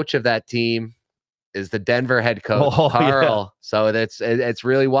head coach of that team is the Denver head coach, Carl. Yeah. So it's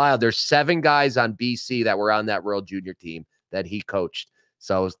really wild. There's 7 guys on BC that were on that World Junior team that he coached.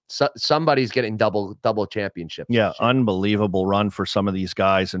 So somebody's getting double championships. Yeah, unbelievable run for some of these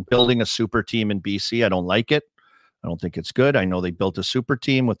guys. And building a super team in BC, I don't like it. I don't think it's good. I know they built a super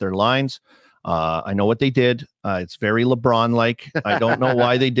team with their lines. I know what they did. It's very LeBron-like. I don't know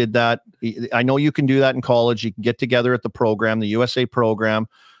why they did that. I know you can do that in college. You can get together at the program, the USA program,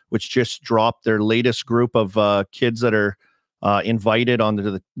 which just dropped their latest group of kids that are invited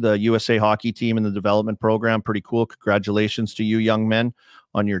onto the USA hockey team in the development program. Pretty cool. Congratulations to you young men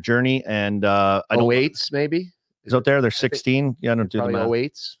on your journey. And I don't 08s maybe is out there. They're 16. Yeah, I don't do the math.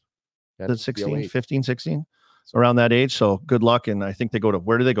 08s. Yeah, 16, 15, 16 around that age. So good luck. And I think they go to,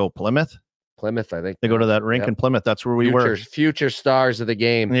 where do they go? Plymouth, I think they go to that rink in Plymouth. That's where we were. Future stars of the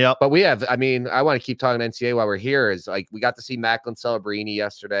game. Yeah. But we have, I mean, I want to keep talking NCAA while we're here. Is like, we got to see Macklin Celebrini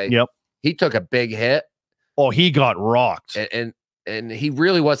yesterday. Yep. He took a big hit. Oh, he got rocked. And he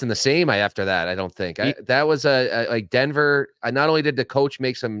really wasn't the same after that, I don't think. That was like Denver. Not only did the coach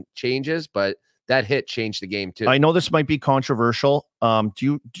make some changes, but that hit changed the game too. I know this might be controversial. And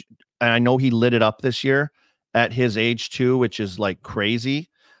I know he lit it up this year at his age too, which is like crazy.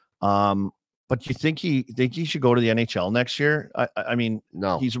 But you think he should go to the NHL next year? I mean,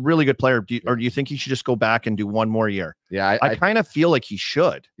 no, he's a really good player. Or do you think he should just go back and do one more year? Yeah, I kind of feel like he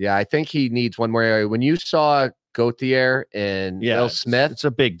should. Yeah, I think he needs one more year. When you saw Gauthier and Will Smith, it's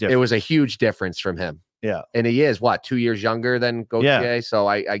a big difference. It was a huge difference from him. Yeah, and he is 2 years younger than Gauthier. Yeah. So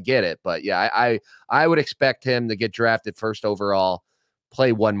I get it, but yeah, I would expect him to get drafted first overall.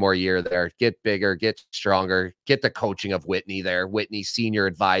 Play one more year there, get bigger, get stronger, get the coaching of Whitney there. Whitney, senior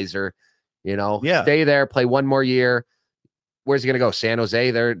advisor, stay there, play one more year. Where's he going to go? San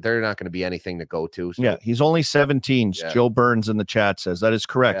Jose? They're not going to be anything to go to. So. Yeah, he's only 17. Yeah. Joe Burns in the chat says that is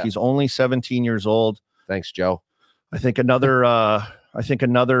correct. Yeah. He's only 17 years old. Thanks, Joe. I think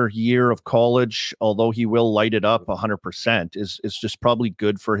another year of college, although he will light it up 100%, is just probably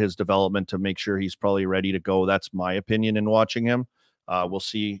good for his development to make sure he's probably ready to go. That's my opinion in watching him. We'll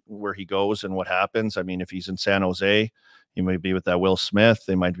see where he goes and what happens. I mean, if he's in San Jose, he might be with that Will Smith.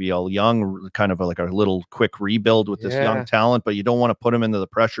 They might be all young, kind of like a little quick rebuild with this young talent, but you don't want to put him into the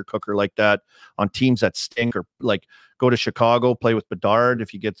pressure cooker like that on teams that stink, or like go to Chicago, play with Bedard.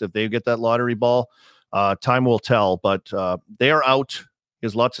 If they get that lottery ball, time will tell, but they are out. He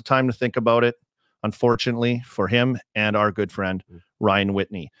has lots of time to think about it, unfortunately, for him and our good friend, Ryan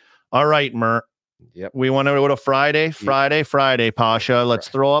Whitney. All right, Mur. Yep. We want to go to Friday, Pasha. Let's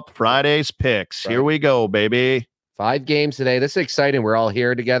throw up Friday's picks. Here we go, baby. 5 games today. This is exciting. We're all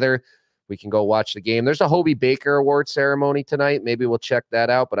here together. We can go watch the game. There's a Hobie Baker Award ceremony tonight. Maybe we'll check that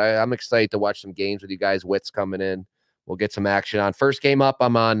out, but I'm excited to watch some games with you guys. Witt's coming in. We'll get some action on. First game up,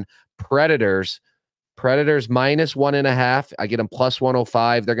 I'm on Predators. Predators -1.5. I get them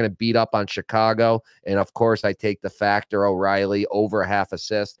 +105. They're going to beat up on Chicago. And, of course, I take the factor O'Reilly over half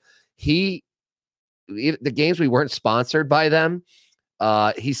assist. The games we weren't sponsored by them,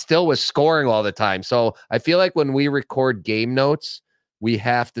 he still was scoring all the time. So I feel like when we record game notes, we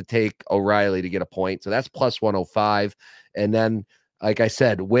have to take O'Reilly to get a point. So that's +105. And then, like I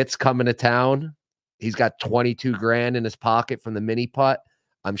said, Witt's coming to town. He's got 22 grand in his pocket from the mini putt.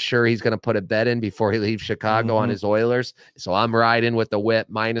 I'm sure he's going to put a bet in before he leaves Chicago on his Oilers. So I'm riding with the Witt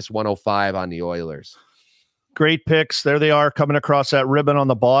 -105 on the Oilers. Great picks. There they are, coming across that ribbon on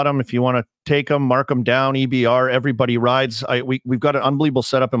the bottom. If you want to take them, mark them down, EBR, everybody rides. We've got an unbelievable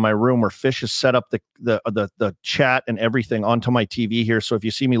setup in my room where Fish has set up the chat and everything onto my TV here. So if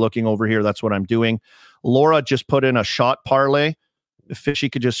you see me looking over here, that's what I'm doing. Laura just put in a shot parlay. If Fishy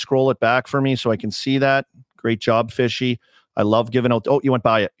could just scroll it back for me so I can see that. Great job, Fishy. I love giving out. Oh, you went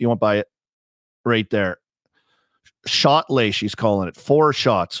by it. Right there. Shot lay, she's calling it. 4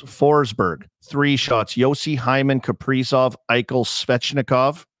 shots. Forsberg, 3 shots. Yossi, Hyman, Kaprizov, Eichel,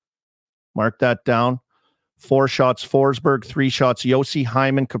 Svechnikov. Mark that down. 4 shots. Forsberg, 3 shots. Yossi,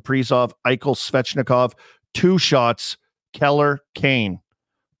 Hyman, Kaprizov, Eichel, Svechnikov. 2 shots. Keller, Kane.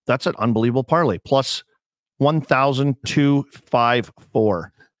 That's an unbelievable parlay. Plus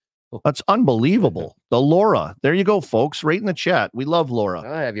 1,254. That's unbelievable. The Laura. There you go, folks. Right in the chat. We love Laura.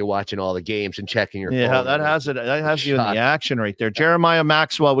 I have you watching all the games and checking your phone. Yeah, that has it. That has you in the action right there. Jeremiah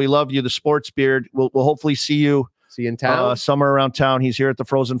Maxwell, we love you. The sports beard. We'll hopefully see you. See you in town. Somewhere around town. He's here at the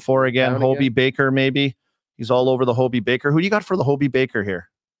Frozen Four again. Hobie Baker, maybe. He's all over the Hobie Baker. Who do you got for the Hobie Baker here?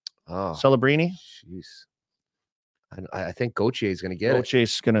 Oh, Celebrini? Jeez. I think Gauthier is going to get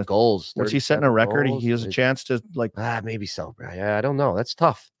Gautier's going to goals. What's he setting a record? He has a chance to maybe so. Yeah, I don't know. That's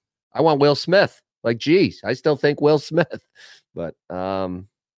tough. I want Will Smith. Like, geez, I still think Will Smith. But do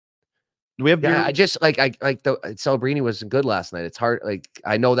we have? I just like the Celebrini was good last night. It's hard. Like,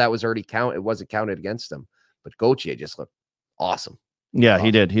 I know that was already counted. It wasn't counted against him, but Gauthier just looked awesome. Yeah,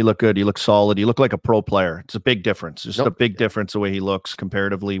 he did. He looked good. He looked solid. He looked like a pro player. It's a big difference. Just a big difference the way he looks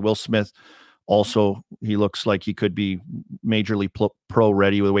comparatively. Will Smith also, he looks like he could be majorly pro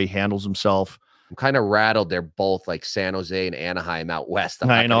ready with the way he handles himself. I'm kind of rattled. They're both like San Jose and Anaheim out west. I'm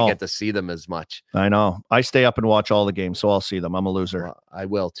not going to get to see them as much. I know. I stay up and watch all the games, so I'll see them. I'm a loser. Well, I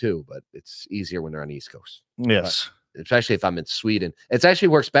will too, but it's easier when they're on the East Coast. Yes. But especially if I'm in Sweden. It actually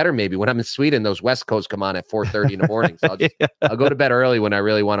works better maybe when I'm in Sweden. Those West Coast come on at 4:30 in the morning. So I'll go to bed early when I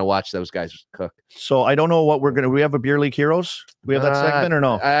really want to watch those guys cook. So I don't know what we're going to. We have a Beer League Heroes? We have that segment or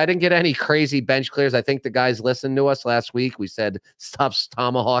no? I didn't get any crazy bench clears. I think the guys listened to us last week. We said, stop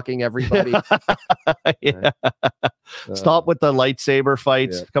tomahawking everybody. Stop with the lightsaber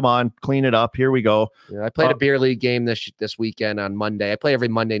fights. Yeah. Come on, clean it up. Here we go. Yeah, I played a Beer League game this weekend on Monday. I play every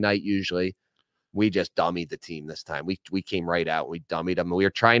Monday night usually. We just dummied the team this time. We came right out. We dummied them. We were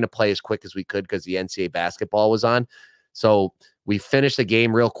trying to play as quick as we could because the NCAA basketball was on. So we finished the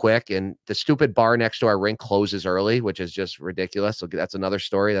game real quick, and the stupid bar next to our rink closes early, which is just ridiculous. So that's another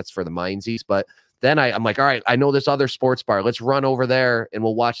story. That's for the Mindsies. But then I'm like, all right, I know this other sports bar. Let's run over there, and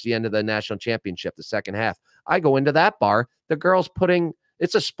we'll watch the end of the national championship, the second half. I go into that bar. The girl's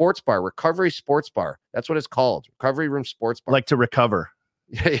it's a sports bar, recovery sports bar. That's what it's called, recovery room sports bar. Like to recover.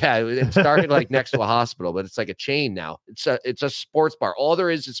 Yeah, it started like next to a hospital, but it's like a chain now. It's a sports bar. All there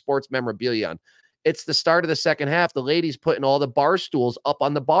is sports memorabilia on. It's the start of the second half. The lady's putting all the bar stools up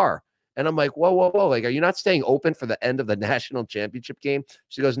on the bar. And I'm like, whoa. Like, are you not staying open for the end of the national championship game?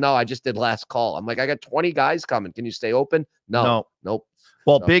 She goes, no, I just did last call. I'm like, I got 20 guys coming. Can you stay open? No. Nope.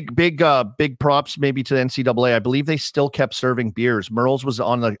 Well, big props maybe to the NCAA. I believe they still kept serving beers. Murls was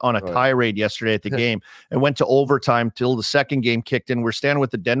on a tirade yesterday at the game and went to overtime till the second game kicked in. We're standing with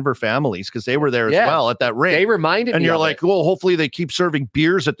the Denver families because they were there as well at that rink. They reminded me. And you're like, well, hopefully they keep serving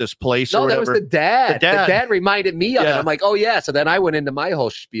beers at this place. No, that was the dad. The dad reminded me of it. I'm like, oh yeah. So then I went into my whole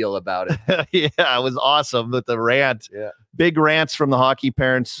spiel about it. Yeah, it was awesome with the rant. Yeah. Big rants from the hockey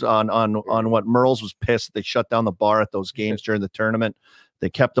parents on what Murls was pissed. They shut down the bar at those games during the tournament. They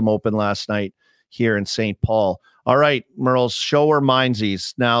kept them open last night here in St. Paul. All right, Murls, show or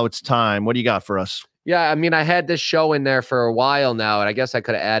Mindsies. Now it's time. What do you got for us? Yeah, I mean, I had this show in there for a while now, and I guess I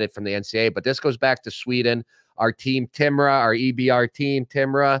could have added from the NCAA, but this goes back to Sweden. Our team, Timra, our EBR team,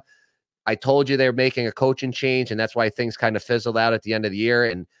 Timra. I told you they were making a coaching change, and that's why things kind of fizzled out at the end of the year.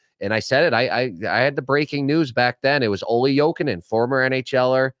 And I said it. I had the breaking news back then. It was Oli Jokinen, former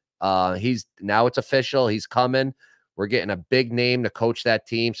NHLer. Now it's official. He's coming. We're getting a big name to coach that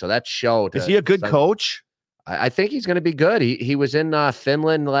team. So that showed. Is he a good coach? I think he's going to be good. He was in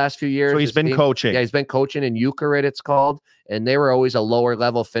Finland the last few years. So he's been coaching. Yeah, he's been coaching in Ukraine, it's called. And they were always a lower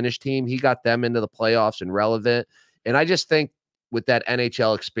level Finnish team. He got them into the playoffs and relevant. And I just think with that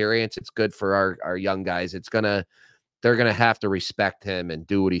NHL experience, it's good for our young guys. They're going to have to respect him and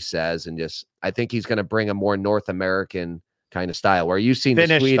do what he says. And I think he's going to bring a more North American kind of style where you've seen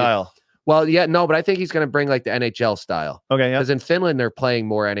Finnish style. Well, yeah, no, but I think he's going to bring like the NHL style. Okay, yeah. Because in Finland, they're playing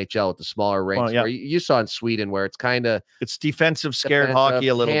more NHL with the smaller rinks. Well, yeah. Where you saw in Sweden where it's defensive, scared hockey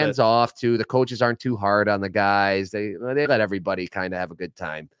a little bit. Hands off, too. The coaches aren't too hard on the guys. They let everybody kind of have a good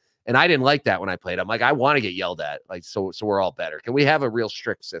time. And I didn't like that when I played. I'm like, I want to get yelled at. Like, so we're all better. Can we have a real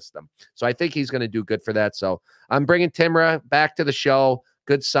strict system? So I think he's going to do good for that. So I'm bringing Timra back to the show.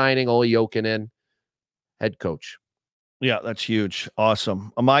 Good signing, Oli Jokinen, head coach. Yeah, that's huge.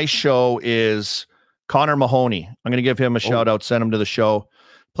 Awesome. My show is Connor Mahoney. I'm going to give him a shout out, send him to the show.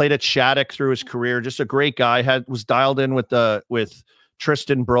 Played at Shattuck through his career. Just a great guy. Was dialed in with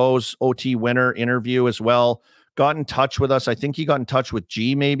Tristan Bro's OT winner interview as well. got in touch with us. I think he got in touch with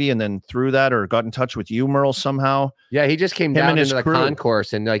G maybe, and then through that, or got in touch with you, Murls, somehow. Yeah, he just came down into the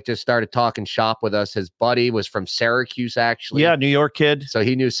concourse and like just started talking shop with us. His buddy was from Syracuse, actually. Yeah, New York kid. So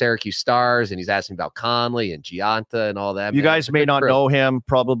he knew Syracuse Stars, and he's asking about Conley and Gianta and all that. You guys may not know him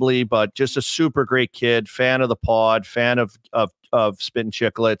probably, but just a super great kid, fan of the pod, fan of Spittin'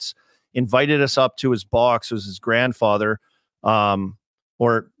 Chiclets. Invited us up to his box. It was his grandfather,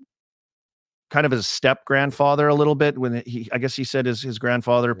 or kind of his step grandfather a little bit, when I guess he said his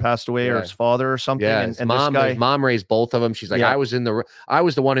grandfather passed away, or his father or something. Yeah, and his mom raised both of them. She's like, I was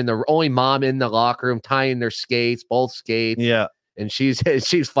the one in the only mom in the locker room tying their skates, both skates. Yeah. And she's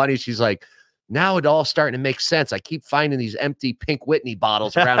funny. She's like, now it all starting to make sense. I keep finding these empty Pink Whitney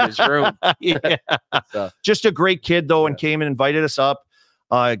bottles around his room. Yeah. So, just a great kid though, and came and invited us up.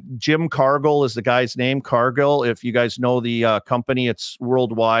 Jim Cargill is the guy's name. Cargill, if you guys know the company, it's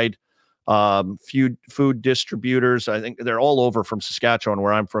worldwide. Food distributors. I think they're all over from Saskatchewan,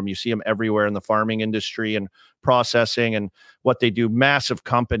 where I'm from. You see them everywhere in the farming industry and processing and what they do. Massive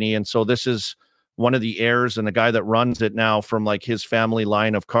company. And so this is one of the heirs and the guy that runs it now from like his family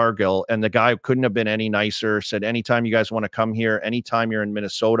line of Cargill. And the guy couldn't have been any nicer. Said, anytime you guys want to come here, anytime you're in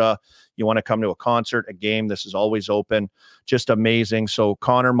Minnesota, you want to come to a concert, a game, this is always open. Just amazing. So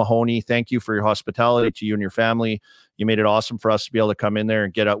Connor Mahoney, thank you for your hospitality to you and your family. You made it awesome for us to be able to come in there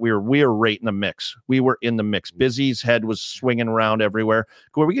and get out. We were right in the mix. We were in the mix. Busy's head was swinging around everywhere.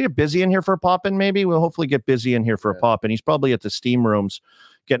 Were we get Busy in here for a pop-in? Maybe we'll hopefully get Busy in here for a pop-in. He's probably at the steam rooms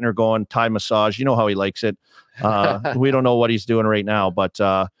getting her going, Thai massage. You know how he likes it. We don't know what he's doing right now, but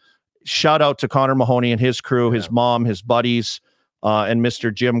shout out to Connor Mahoney and his crew, his mom, his buddies, and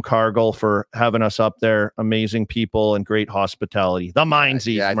Mr. Jim Cargill for having us up there. Amazing people and great hospitality. The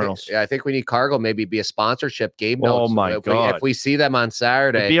Mindsies, Murls. I think we need Cargill maybe be a sponsorship. Game Notes. Oh my God. If we see them on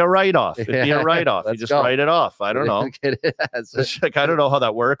Saturday, it'd be a write-off. It'd be a write-off. You just write it off. I don't know. It's like, I don't know how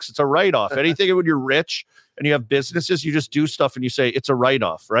that works. It's a write-off. Anything when you're rich and you have businesses, you just do stuff and you say it's a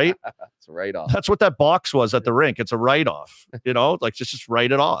write-off, right? It's a write-off. That's what that box was at the rink. It's a write-off. You know, like just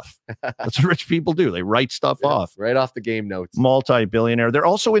write it off. That's what rich people do. They write stuff off. Right off the Game Notes. Multi-billionaire. They're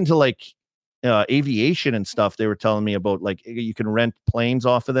also into like aviation and stuff. They were telling me about, like, you can rent planes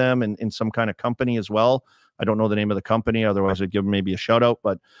off of them and in some kind of company as well. I don't know the name of the company. Otherwise I'd give them maybe a shout out,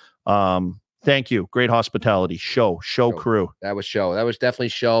 but thank you. Great hospitality. Show crew. That was show. That was definitely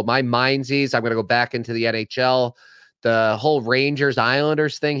show. My Mindsies, I'm going to go back into the NHL. The whole Rangers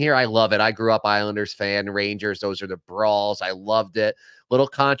Islanders thing here, I love it. I grew up Islanders fan. Rangers, those are the brawls. I loved it. Little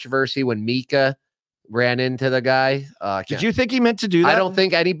controversy when Mika ran into the guy. Did you think he meant to do that? I don't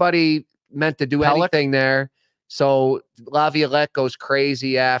think anybody meant to do anything there. So Laviolette goes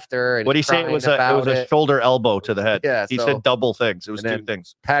crazy after. And what did he say? It was a shoulder elbow to the head. Yeah, he said double things. It was two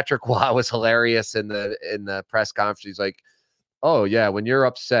things. Patrick Waugh was hilarious in the press conference. He's like, oh yeah, when you're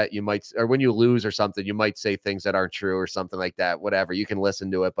upset, you might, or when you lose or something, you might say things that aren't true or something like that. Whatever, you can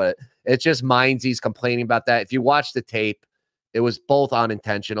listen to it, but it's just Mindsies complaining about that. If you watch the tape, it was both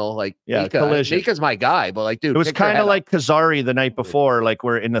unintentional. Like, yeah, Mika's my guy, but like, dude, it was kind of like Kazari the night before. Like,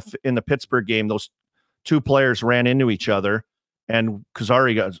 we're in the Pittsburgh game, those two players ran into each other, and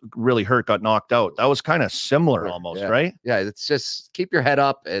Kazari got really hurt, got knocked out. That was kind of similar, almost, right? Yeah, it's just keep your head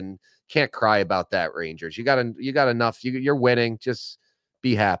up and can't cry about that, Rangers. You got enough. You're winning. Just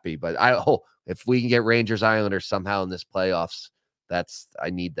be happy. But if we can get Rangers Islanders somehow in this playoffs, I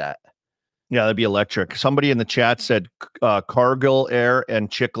need that. Yeah, that'd be electric. Somebody in the chat said Cargill Air and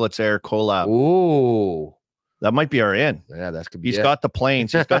Chiclets Air collab. Ooh, that might be our in. Yeah, that's could be. He's got the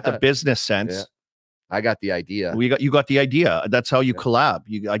planes. He's got the business sense. Yeah. I got the idea. You got the idea. That's how you collab.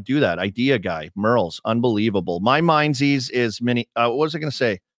 I do that. Idea guy. Murls, unbelievable. My Mindsies is mini. What was I going to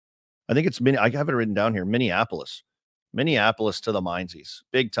say? I think it's mini. I have it written down here. Minneapolis to the Mindsies.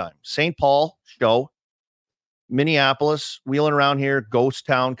 Big time. St. Paul show. Minneapolis, wheeling around here, ghost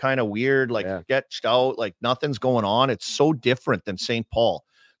town, kind of weird, like sketched out, like nothing's going on. It's so different than St. Paul.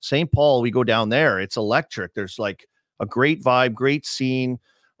 St. Paul, we go down there, it's electric. There's like a great vibe, great scene,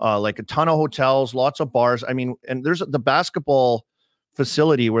 like a ton of hotels, lots of bars. I mean, and there's the basketball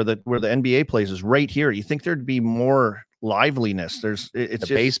facility where the NBA plays is right here. You think there'd be more liveliness? It's the just,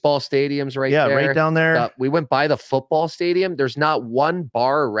 baseball stadiums right there. Right down there. We went by the football stadium. There's not one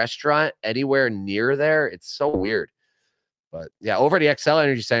bar or restaurant anywhere near there. It's so weird. But yeah, over the XL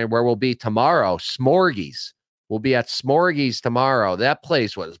Energy Center where we'll be tomorrow, Smorgies. We'll be at Smorgies tomorrow. That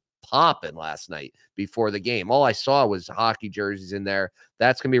place was popping last night before the game. All I saw was hockey jerseys in there.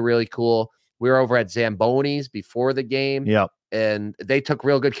 That's gonna be really cool. We were over at Zamboni's before the game. Yeah. And they took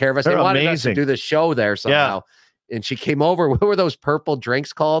real good care of us. They're they wanted amazing. us to do the show there somehow. Yeah. And she came over. What were those purple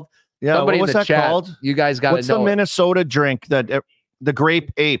drinks called? Yeah, Somebody what was in the that chat, called? you guys got to know. What's the Minnesota drink that the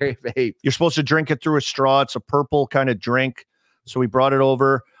grape ape? Grape ape. You're supposed to drink it through a straw. It's a purple kind of drink. So we brought it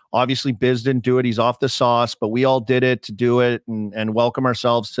over. Obviously, Biz didn't do it. He's off the sauce, but we all did it to do it and welcome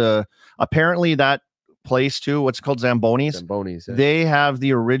ourselves to apparently that place too. What's it called? Zamboni's. Zamboni's. Yeah. They have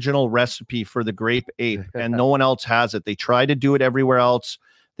the original recipe for the grape ape, and no one else has it. They try to do it everywhere else.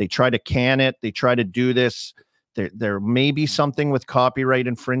 They try to can it. They try to do this. There may be something with copyright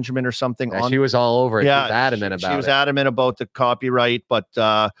infringement or something. Yeah, she was all over it. Yeah, she was adamant about it. She was adamant about the copyright,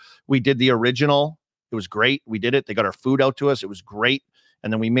 but we did the original. It was great. We did it. They got our food out to us. It was great.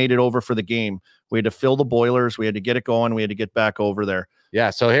 And then we made it over for the game. We had to fill the boilers. We had to get it going. We had to get back over there.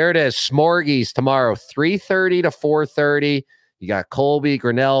 Yeah, so here it is. Smorgies tomorrow, 3:30 to 4:30. You got Colby,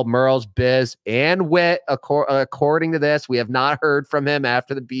 Grinnell, Murls, Biz, and Witt. According to this, we have not heard from him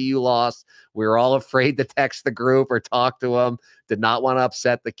after the BU loss. We were all afraid to text the group or talk to him. Did not want to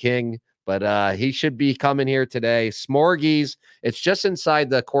upset the king, but he should be coming here today. Smorgies, it's just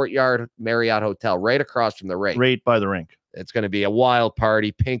inside the Courtyard Marriott Hotel, right across from the rink. Right by the rink. It's going to be a wild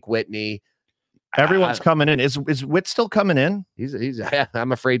party. Pink Whitney. Everyone's coming in. Is Witt still coming in? He's.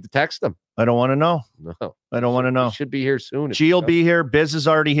 I'm afraid to text him. I don't want to know. No, I don't want to know. He should be here soon. G will be here. Biz is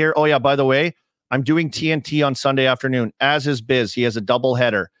already here. Oh yeah, by the way, I'm doing TNT on Sunday afternoon, as is Biz. He has a double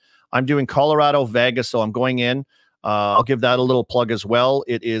header. I'm doing Colorado Vegas, so I'm going in. I'll give that a little plug as well.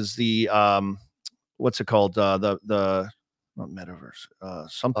 It is the what's it called? The not metaverse.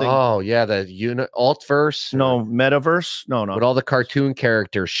 Something. Oh yeah, the altverse. No, metaverse. No. With all the cartoon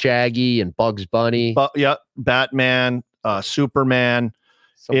characters, Shaggy and Bugs Bunny. Yeah, Batman, Superman.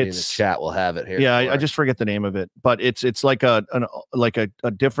 Somebody in the chat will have it here. Yeah, I just forget the name of it, but it's like a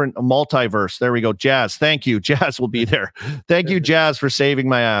different multiverse. There we go. Jazz, thank you. Jazz will be there. Thank you, Jazz, for saving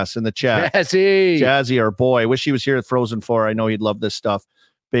my ass in the chat. Jazzy, our boy. Wish he was here at Frozen 4. I know he'd love this stuff.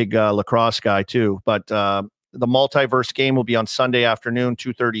 Big lacrosse guy too. But the multiverse game will be on Sunday afternoon,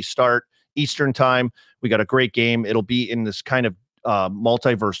 2:30 start Eastern time. We got a great game. It'll be in this kind of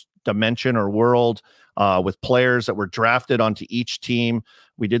multiverse dimension or world with players that were drafted onto each team.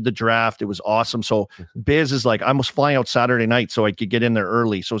 We did the draft. It was awesome. So Biz is like, I was flying out Saturday night so I could get in there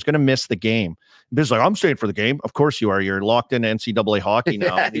early. So I was going to miss the game. Biz is like, I'm staying for the game. Of course you are. You're locked into NCAA hockey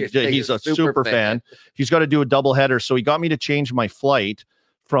now. Yeah, he's a super fan. He's got to do a double header. So he got me to change my flight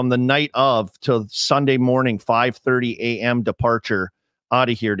from the night of to Sunday morning, 5:30 a.m. departure out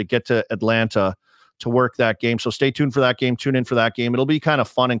of here to get to Atlanta to work that game. So stay tuned for that game. Tune in for that game. It'll be kind of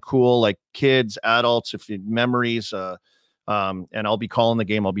fun and cool, like kids, adults, if you memories. And I'll be calling the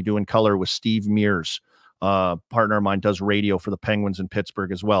game. I'll be doing color with Steve Mears, partner of mine, does radio for the Penguins in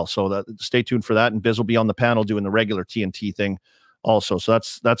Pittsburgh as well. So stay tuned for that. And Biz will be on the panel doing the regular TNT thing also. So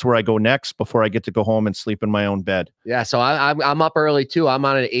that's where I go next before I get to go home and sleep in my own bed. Yeah, so I'm up early too. I'm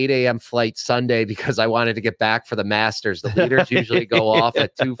on an 8 a.m. flight Sunday because I wanted to get back for the Masters. The leaders usually go off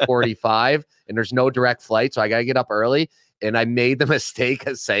at 2:45 and there's no direct flight, so I got to get up early. And I made the mistake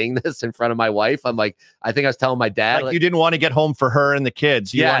of saying this in front of my wife. I'm like, I think I was telling my dad. Like you didn't want to get home for her and the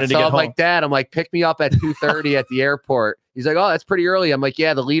kids. You wanted to get home. Like, Dad, I'm like, pick me up at 2:30 at the airport. He's like, oh, that's pretty early. I'm like,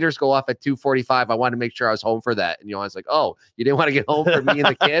 yeah, the leaders go off at 2:45. I wanted to make sure I was home for that. And I was like, oh, you didn't want to get home for me and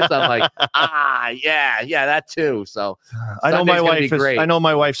the kids? I'm like, yeah, that too. So I know my wife is, I know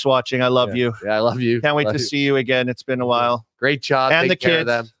my wife's watching. I love you. Yeah, I love you. Can't wait to see you again. It's been a while. Great job. And the kids.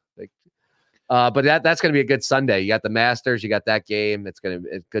 Them. But that's going to be a good Sunday. You got the Masters, you got that game. It's going to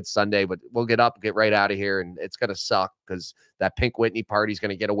be a good Sunday, but we'll get up, get right out of here, and it's going to suck because that Pink Whitney party is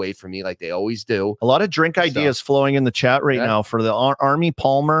going to get away from me like they always do. A lot of drink ideas flowing in the chat right now for the Army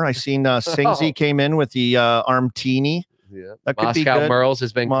Palmer. I seen Singsy came in with the Armtini. Yeah, that could be good. good. Murls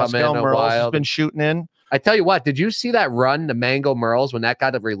has been coming a while. Has been shooting in. I tell you what, did you see that run, the Mango Murls, when that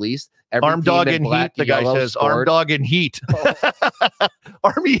got released? Arm dog in heat, the guy says. Scored. Arm dog in heat.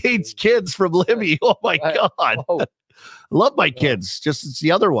 Army hates kids from Libby. Oh, my God. Love my kids. Just it's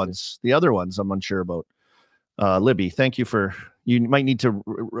the other ones. The other ones I'm unsure about. Libby, thank you for, you might need to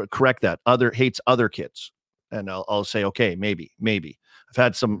correct that. Hates other kids. And I'll say, okay, maybe. I've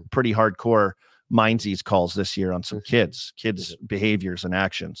had some pretty hardcore mindsies calls this year on some kids' behaviors and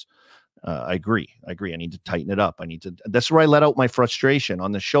actions. I agree. I need to tighten it up. That's where I let out my frustration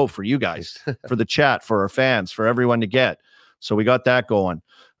on the show for you guys, for the chat, for our fans, for everyone to get. So we got that going.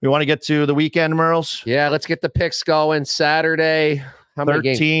 We want to get to the weekend, Murls. Yeah, let's get the picks going. Saturday. How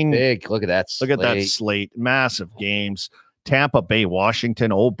 13. Many games? Big. Look at that slate. Look at that slate. Massive games. Tampa Bay,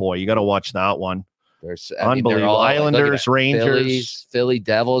 Washington. Oh boy, you got to watch that one. Unbelievable. Islanders, Rangers. Philly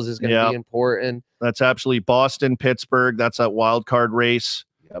Devils is going to be important. That's absolutely Boston, Pittsburgh. That's a wild card race.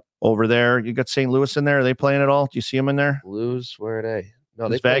 Over there. You got St. Louis in there. Are they playing at all? Do you see them in there? Blues, where are they? No,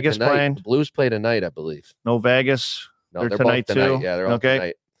 they Is Vegas tonight. playing? The Blues play tonight, I believe. No Vegas. No, they're tonight both too. too. Yeah, they're all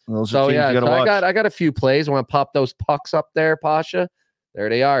tonight. Those So are teams yeah, you gotta so watch. I got a few plays. I want to pop those pucks up there, Pasha. There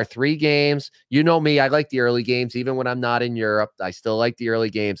they are. 3 games. You know me. I like the early games. Even when I'm not in Europe, I still like the early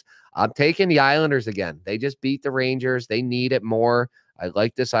games. I'm taking the Islanders again. They just beat the Rangers. They need it more. I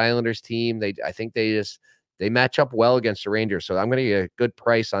like this Islanders team. I think they match up well against the Rangers. So I'm going to get a good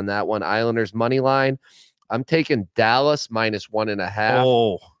price on that one. Islanders money line. I'm taking Dallas -1.5.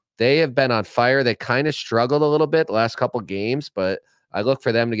 Oh, they have been on fire. They kind of struggled a little bit the last couple games, but I look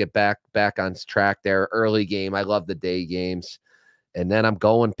for them to get back on track there. Early game. I love the day games. And then I'm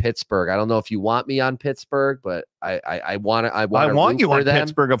going Pittsburgh. I don't know if you want me on Pittsburgh, but I want you on them.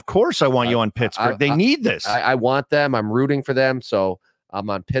 Pittsburgh. Of course, I want you on Pittsburgh. They need this. I want them. I'm rooting for them. So I'm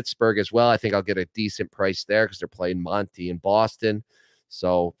on Pittsburgh as well. I think I'll get a decent price there because they're playing Monty in Boston.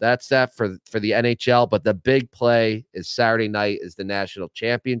 So that's that for the NHL. But the big play is Saturday night is the national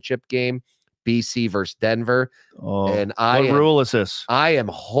championship game, BC versus Denver. Oh, and what rule is this? I am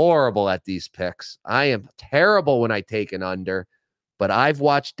horrible at these picks. I am terrible when I take an under. But I've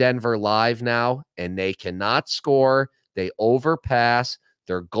watched Denver live now, and they cannot score. They overpass.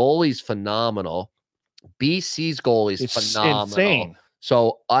 Their goalie's phenomenal. BC's goalie's phenomenal. Insane.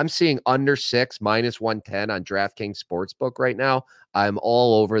 So I'm seeing under 6 -110 on DraftKings Sportsbook right now. I'm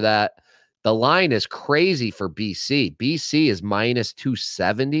all over that. The line is crazy for BC. BC is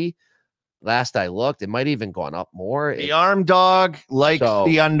 -270. Last I looked, it might even gone up more. The arm dog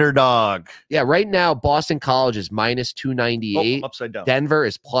the underdog. Yeah, right now, Boston College is -298. Upside down. Denver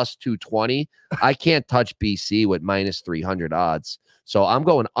is +220. I can't touch BC with -300 odds. So I'm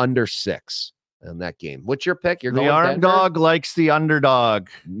going under 6 in that game. What's your pick? You're going the arm Denver? dog likes the underdog.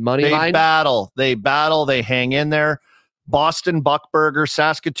 Money they line? They battle. They hang in there. Boston Buckburger,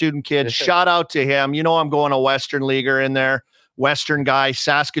 Saskatoon kid. Shout out to him. You know I'm going a Western leaguer in there. Western guy,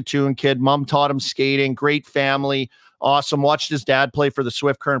 Saskatoon kid. Mom taught him skating. Great family. Awesome. Watched his dad play for the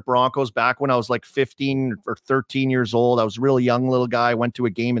Swift Current Broncos back when I was like 15 or 13 years old. I was a really young little guy. Went to a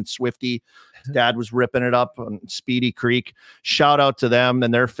game in Swifty. His dad was ripping it up on Speedy Creek. Shout out to them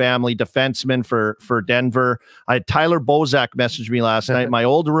and their family. Defenseman for Denver. I had Tyler Bozak message me last night. My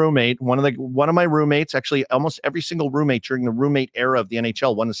old roommate, one of my roommates, actually almost every single roommate during the roommate era of the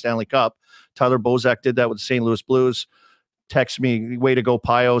NHL won the Stanley Cup. Tyler Bozak did that with the St. Louis Blues. Text me, way to go,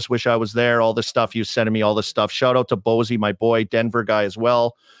 Pios. Wish I was there. All this stuff you sending me, all this stuff. Shout out to Bozy, my boy, Denver guy as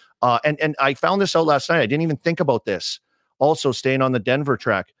well. And I found this out last night. I didn't even think about this. Also, staying on the Denver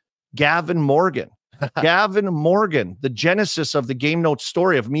track, Gavin Morgan. Gavin Morgan, the genesis of the Game Notes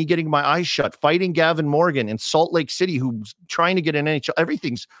story of me getting my eyes shut, fighting Gavin Morgan in Salt Lake City, who's trying to get an NHL.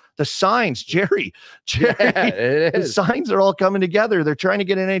 Everything's the signs, Jerry. Yeah, it the is. signs are all coming together. They're trying to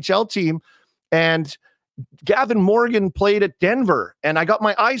get an NHL team, and Gavin Morgan played at Denver, and I got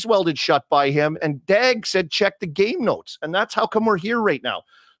my eyes welded shut by him. And Dag said, check the Game Notes. And that's how come we're here right now.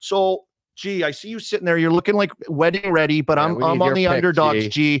 So, G, I see you sitting there. You're looking like wedding ready, but I'm on the pick, underdogs,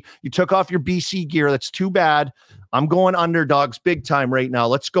 G. You took off your BC gear. That's too bad. I'm going underdogs big time right now.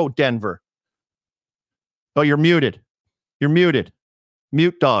 Let's go, Denver. Oh, you're muted. You're muted.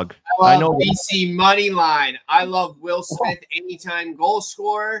 Mute dog. I know BC money line. I love Will Smith anytime goal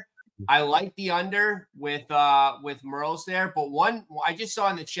scorer. I like the under with Murls there, but one I just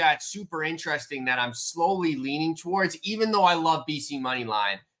saw in the chat, super interesting that I'm slowly leaning towards, even though I love BC money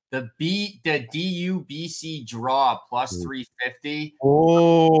line, the DU BC draw +350.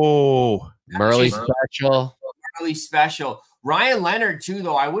 Oh, Murley special. Really special. Ryan Leonard too,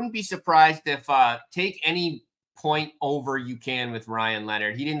 though. I wouldn't be surprised if take any point over you can with Ryan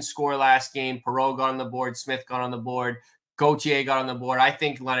Leonard. He didn't score last game. Perreault got on the board. Smith got on the board. Gauthier got on the board. I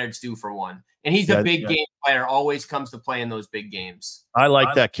think Leonard's due for one. And he's a big game player, always comes to play in those big games. I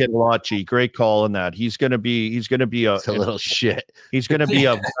like that kid a lot, G. Great call on that. He's gonna be a little shit. He's gonna be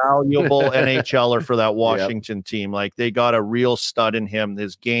a valuable NHLer for that Washington team. Like, they got a real stud in him.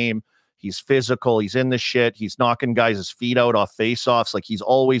 His game, he's physical, he's in the shit, he's knocking guys' feet out off face-offs. Like, he's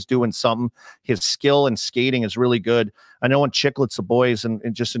always doing something. His skill and skating is really good. I know in Chiclets, the boys, and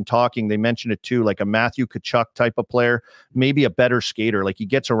just in talking, they mentioned it too, like a Matthew Tkachuk type of player, maybe a better skater. Like, he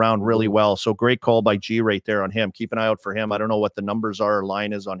gets around really well. So great call by G right there on him. Keep an eye out for him. I don't know what the numbers are or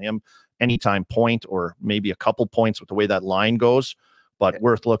line is on him. Anytime point or maybe a couple points with the way that line goes, but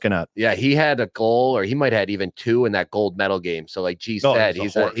worth looking at. Yeah, he had a goal, or he might have had even 2 in that gold medal game. So like G said,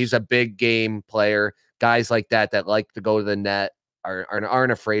 he's a big game player. Guys like that like to go to the net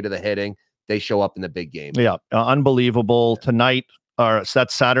aren't afraid of the hitting. They show up in the big game. Yeah, unbelievable. Tonight, so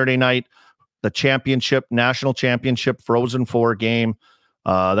that's Saturday night, the championship, national championship, Frozen 4 game.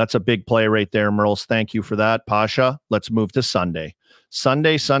 That's a big play right there, Murls. Thank you for that, Pasha. Let's move to Sunday.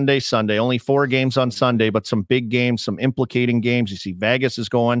 Sunday. Only 4 games on Sunday, but some big games, some implicating games. You see Vegas is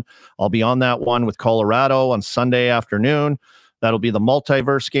going. I'll be on that one with Colorado on Sunday afternoon. That'll be the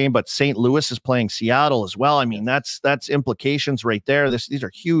multiverse game, but St. Louis is playing Seattle as well. I mean, that's implications right there. These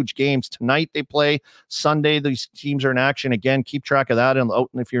are huge games. Tonight they play. Sunday, these teams are in action again. Keep track of that. And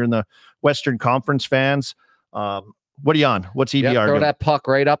if you're in the Western Conference fans, what are you on? What's EBR throw doing? that puck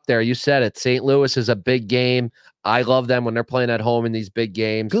right up there. You said it. St. Louis is a big game. I love them when they're playing at home in these big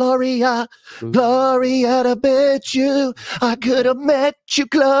games. Gloria, Gloria, to bet you I could have met you,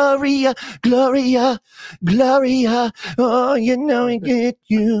 Gloria, Gloria, Gloria. Oh, you know I get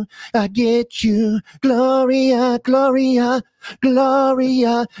you, Gloria, Gloria,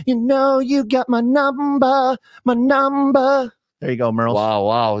 Gloria. You know you got my number. There you go, Murls.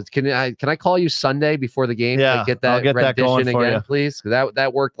 Wow. Can I call you Sunday before the game? Yeah, Like get that I'll get that going for again, you. please.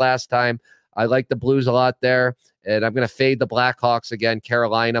 That worked last time. I like the Blues a lot there, and I'm going to fade the Blackhawks again.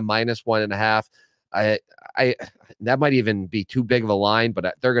 Carolina -1.5. That might even be too big of a line,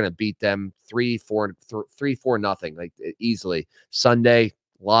 but they're going to beat them 3-4 like easily. Sunday,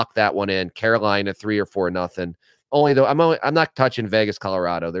 lock that one in. Carolina 3 or 4-0. Only though I'm not touching Vegas,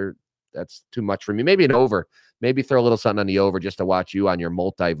 Colorado. That's too much for me. Maybe an over. Maybe throw a little something on the over just to watch you on your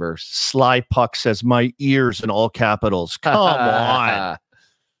multiverse. Sly Puck says my ears in all capitals. Come on.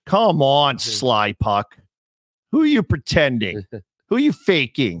 Come on, Sly Puck. Who are you pretending? Who are you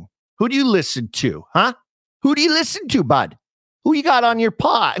faking? Who do you listen to? Huh? Who do you listen to, bud? Who you got on your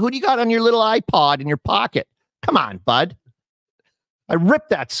pod? Who do you got on your little iPod in your pocket? Come on, bud. I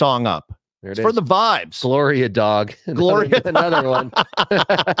ripped that song up. It's for the vibes. Gloria Dog. Gloria. Another one.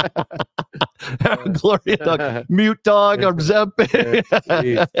 Gloria Dog. Mute Dog. I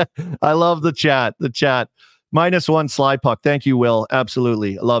love the chat. -1 Sly Puck. Thank you, Will.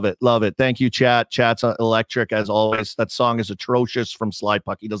 Absolutely. Love it. Thank you, chat. Chat's electric as always. That song is atrocious from Sly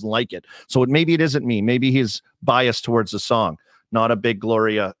Puck. He doesn't like it. So maybe it isn't me. Maybe he's biased towards the song. Not a big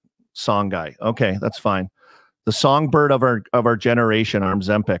Gloria song guy. Okay, that's fine. The songbird of our generation, Arm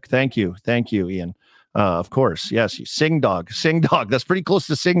Zempic. Thank you, Ian. Of course, yes. Sing dog. That's pretty close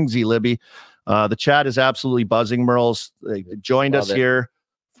to Singsy, Libby. The chat is absolutely buzzing. Murls, they joined us here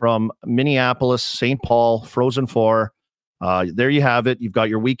from Minneapolis, St. Paul, Frozen 4. There you have it. You've got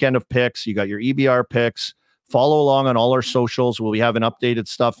your weekend of picks. You got your EBR picks. Follow along on all our socials. We'll be having updated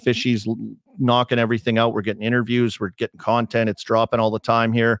stuff. Fishy's knocking everything out. We're getting interviews. We're getting content. It's dropping all the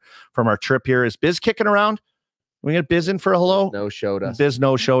time here from our trip here. Is Biz kicking around? We get Biz in for a hello? No-showed us. Biz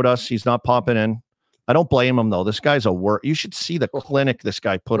no-showed us. He's not popping in. I don't blame him, though. This guy's a work. You should see the clinic this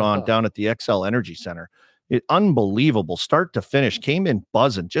guy put on down at the XL Energy Center. Unbelievable. Start to finish. Came in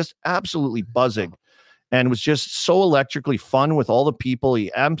buzzing. Just absolutely buzzing. And was just so electrically fun with all the people.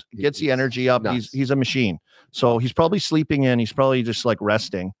 He gets the energy up. He's a machine. So he's probably sleeping in. He's probably just like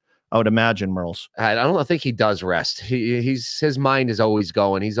resting. I would imagine, Murls. I don't think he does rest. His mind is always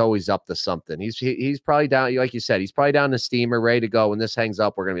going. He's always up to something. He's probably down, like you said, he's probably down the steamer, ready to go. When this hangs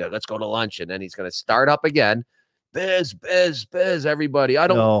up, we're gonna be like, let's go to lunch, and then he's gonna start up again. Biz, everybody.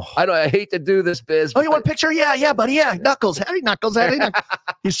 I hate to do this, Biz. Oh, you want a picture? Yeah, buddy. Yeah, Knuckles. Harry Knuckles.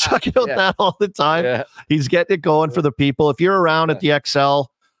 He's chucking out that all the time. Yeah. He's getting it going for the people. If you're around at the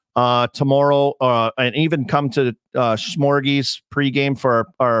XL tomorrow, and even come to Smorgies pregame for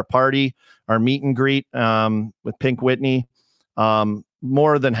our party, our meet and greet with Pink Whitney.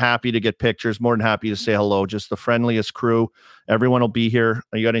 More than happy to get pictures, more than happy to say hello. Just the friendliest crew. Everyone will be here.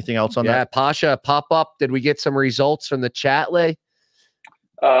 You got anything else on that? Yeah, Pasha, pop up. Did we get some results from the chat, Lay?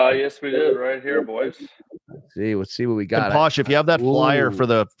 Yes, we did right here, boys. Let's see what we got. And Posh, if you have that flyer for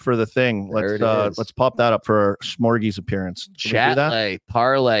the thing, let's pop that up for our Smorgies appearance. Chat Lay,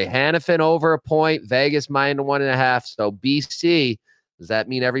 parlay. Hannafin over a point, Vegas -1.5. So BC, does that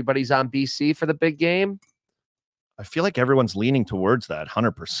mean everybody's on BC for the big game? I feel like everyone's leaning towards that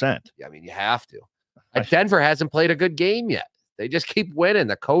 100%. Yeah, I mean, you have to. Denver hasn't played a good game yet. They just keep winning.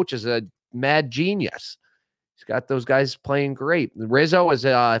 The coach is a mad genius. He's got those guys playing great. Rizzo is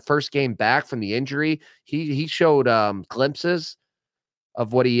first game back from the injury. He showed glimpses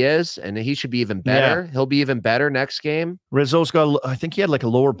of what he is, and he should be even better. Yeah. He'll be even better next game. Rizzo's got, I think he had like a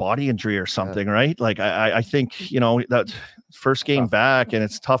lower body injury or something, right? Like I think, that first game back, and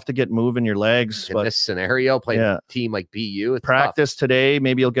it's tough to get moving your legs. In this scenario, playing a team like BU, it's practice tough. Today.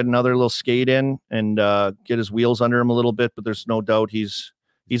 Maybe he'll get another little skate in and get his wheels under him a little bit, but there's no doubt he's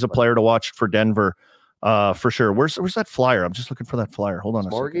a player to watch for Denver. For sure. Where's that flyer? I'm just looking for that flyer. Hold on.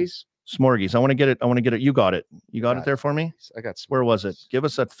 Smorgies. I want to get it. You got it. You got it there for me? I got. Where was it? Give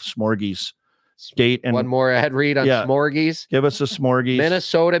us that Smorgies Skate and one more head read on Smorgies. Give us a Smorgies.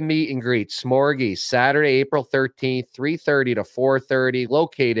 Minnesota meet and greet. Smorgies, Saturday, April 13th, 3:30 to 4:30.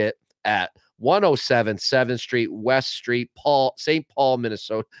 Located at 107 7th Street, West Street, St. Paul,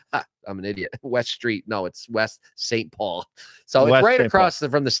 Minnesota. I'm an idiot. West Street. No, it's West St. Paul. So it's right across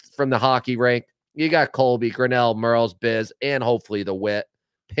from the hockey rink. You got Colby, Grinnell, Murls, Biz, and hopefully the Wit.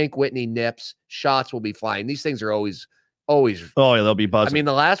 Pink Whitney nips. Shots will be flying. These things are always. Oh, yeah, they'll be buzzing. I mean,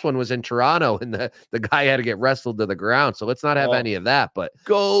 the last one was in Toronto, and the guy had to get wrestled to the ground. So let's not have any of that. But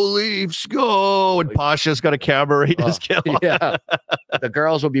go Leafs, go! And Pasha's got a camera right in his kill. Yeah, the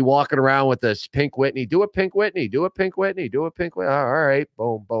girls will be walking around with this Pink Whitney. Do it, Pink Whitney. Do it, Pink Whitney. Do it, Pink Whitney. All right,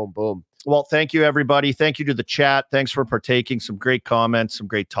 boom, boom, boom. Well, thank you, everybody. Thank you to the chat. Thanks for partaking. Some great comments, some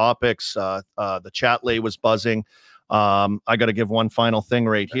great topics. The chat lay was buzzing. I got to give one final thing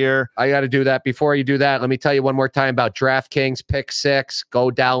right here. I got to do that. Before you do that, let me tell you one more time about DraftKings Pick 6. Go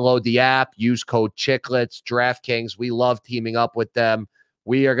download the app. Use code Chiclets. DraftKings. We love teaming up with them.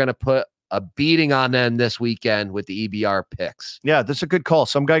 We are going to put a beating on them this weekend with the EBR picks. Yeah, this is a good call.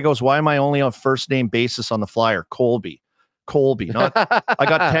 Some guy goes, why am I only on first name basis on the flyer? Colby. Not I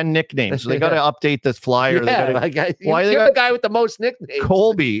got 10 nicknames. So they got to update the flyer. Yeah, why you're the guy with the most nicknames?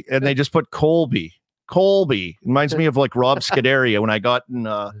 Colby, and they just put Colby. Colby reminds me of like Rob Scuderia when I got in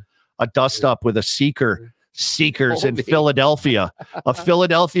a dust up with a Seekers in Philadelphia. A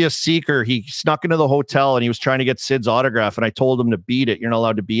Philadelphia Seeker. He snuck into the hotel and he was trying to get Sid's autograph, and I told him to beat it. You're not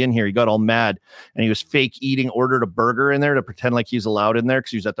allowed to be in here. He got all mad and he was fake eating, ordered a burger in there to pretend like he's allowed in there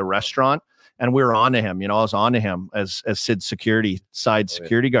because he was at the restaurant. And we were on to him. I was on to him as Sid's security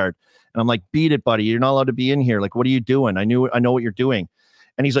guard. And I'm like, beat it, buddy. You're not allowed to be in here. Like, what are you doing? I know what you're doing.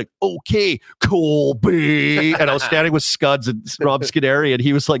 And he's like, okay, Colby. And I was standing with Scuds and Rob Scuderia, and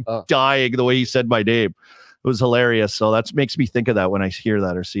he was like dying the way he said my name. It was hilarious. So that makes me think of that when I hear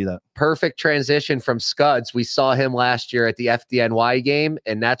that or see that. Perfect transition from Scuds. We saw him last year at the FDNY game,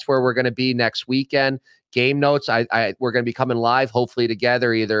 and that's where we're going to be next weekend. Game Notes, we're going to be coming live, hopefully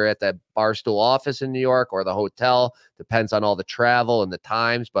together, either at the Barstool office in New York or the hotel. Depends on all the travel and the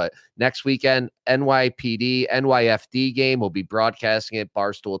times. But next weekend, NYPD, NYFD game, we'll be broadcasting it,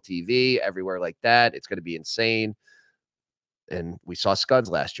 Barstool TV, everywhere like that. It's going to be insane. And we saw Scuds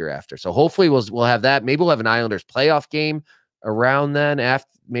last year after. So hopefully we'll have that. Maybe we'll have an Islanders playoff game around then,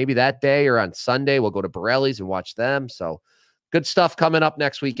 after maybe that day or on Sunday. We'll go to Borelli's and watch them. So good stuff coming up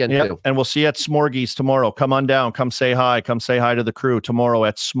next weekend, too. And we'll see you at Smorgies tomorrow. Come on down. Come say hi. Come say hi to the crew tomorrow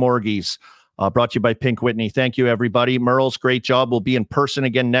at Smorgies. Brought to you by Pink Whitney. Thank you, everybody. Murls, great job. We'll be in person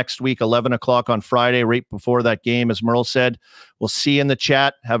again next week, 11 o'clock on Friday, right before that game, as Murls said. We'll see you in the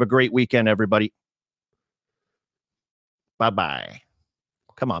chat. Have a great weekend, everybody. Bye-bye.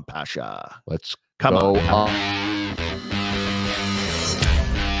 Come on, Pasha. Let's come go on.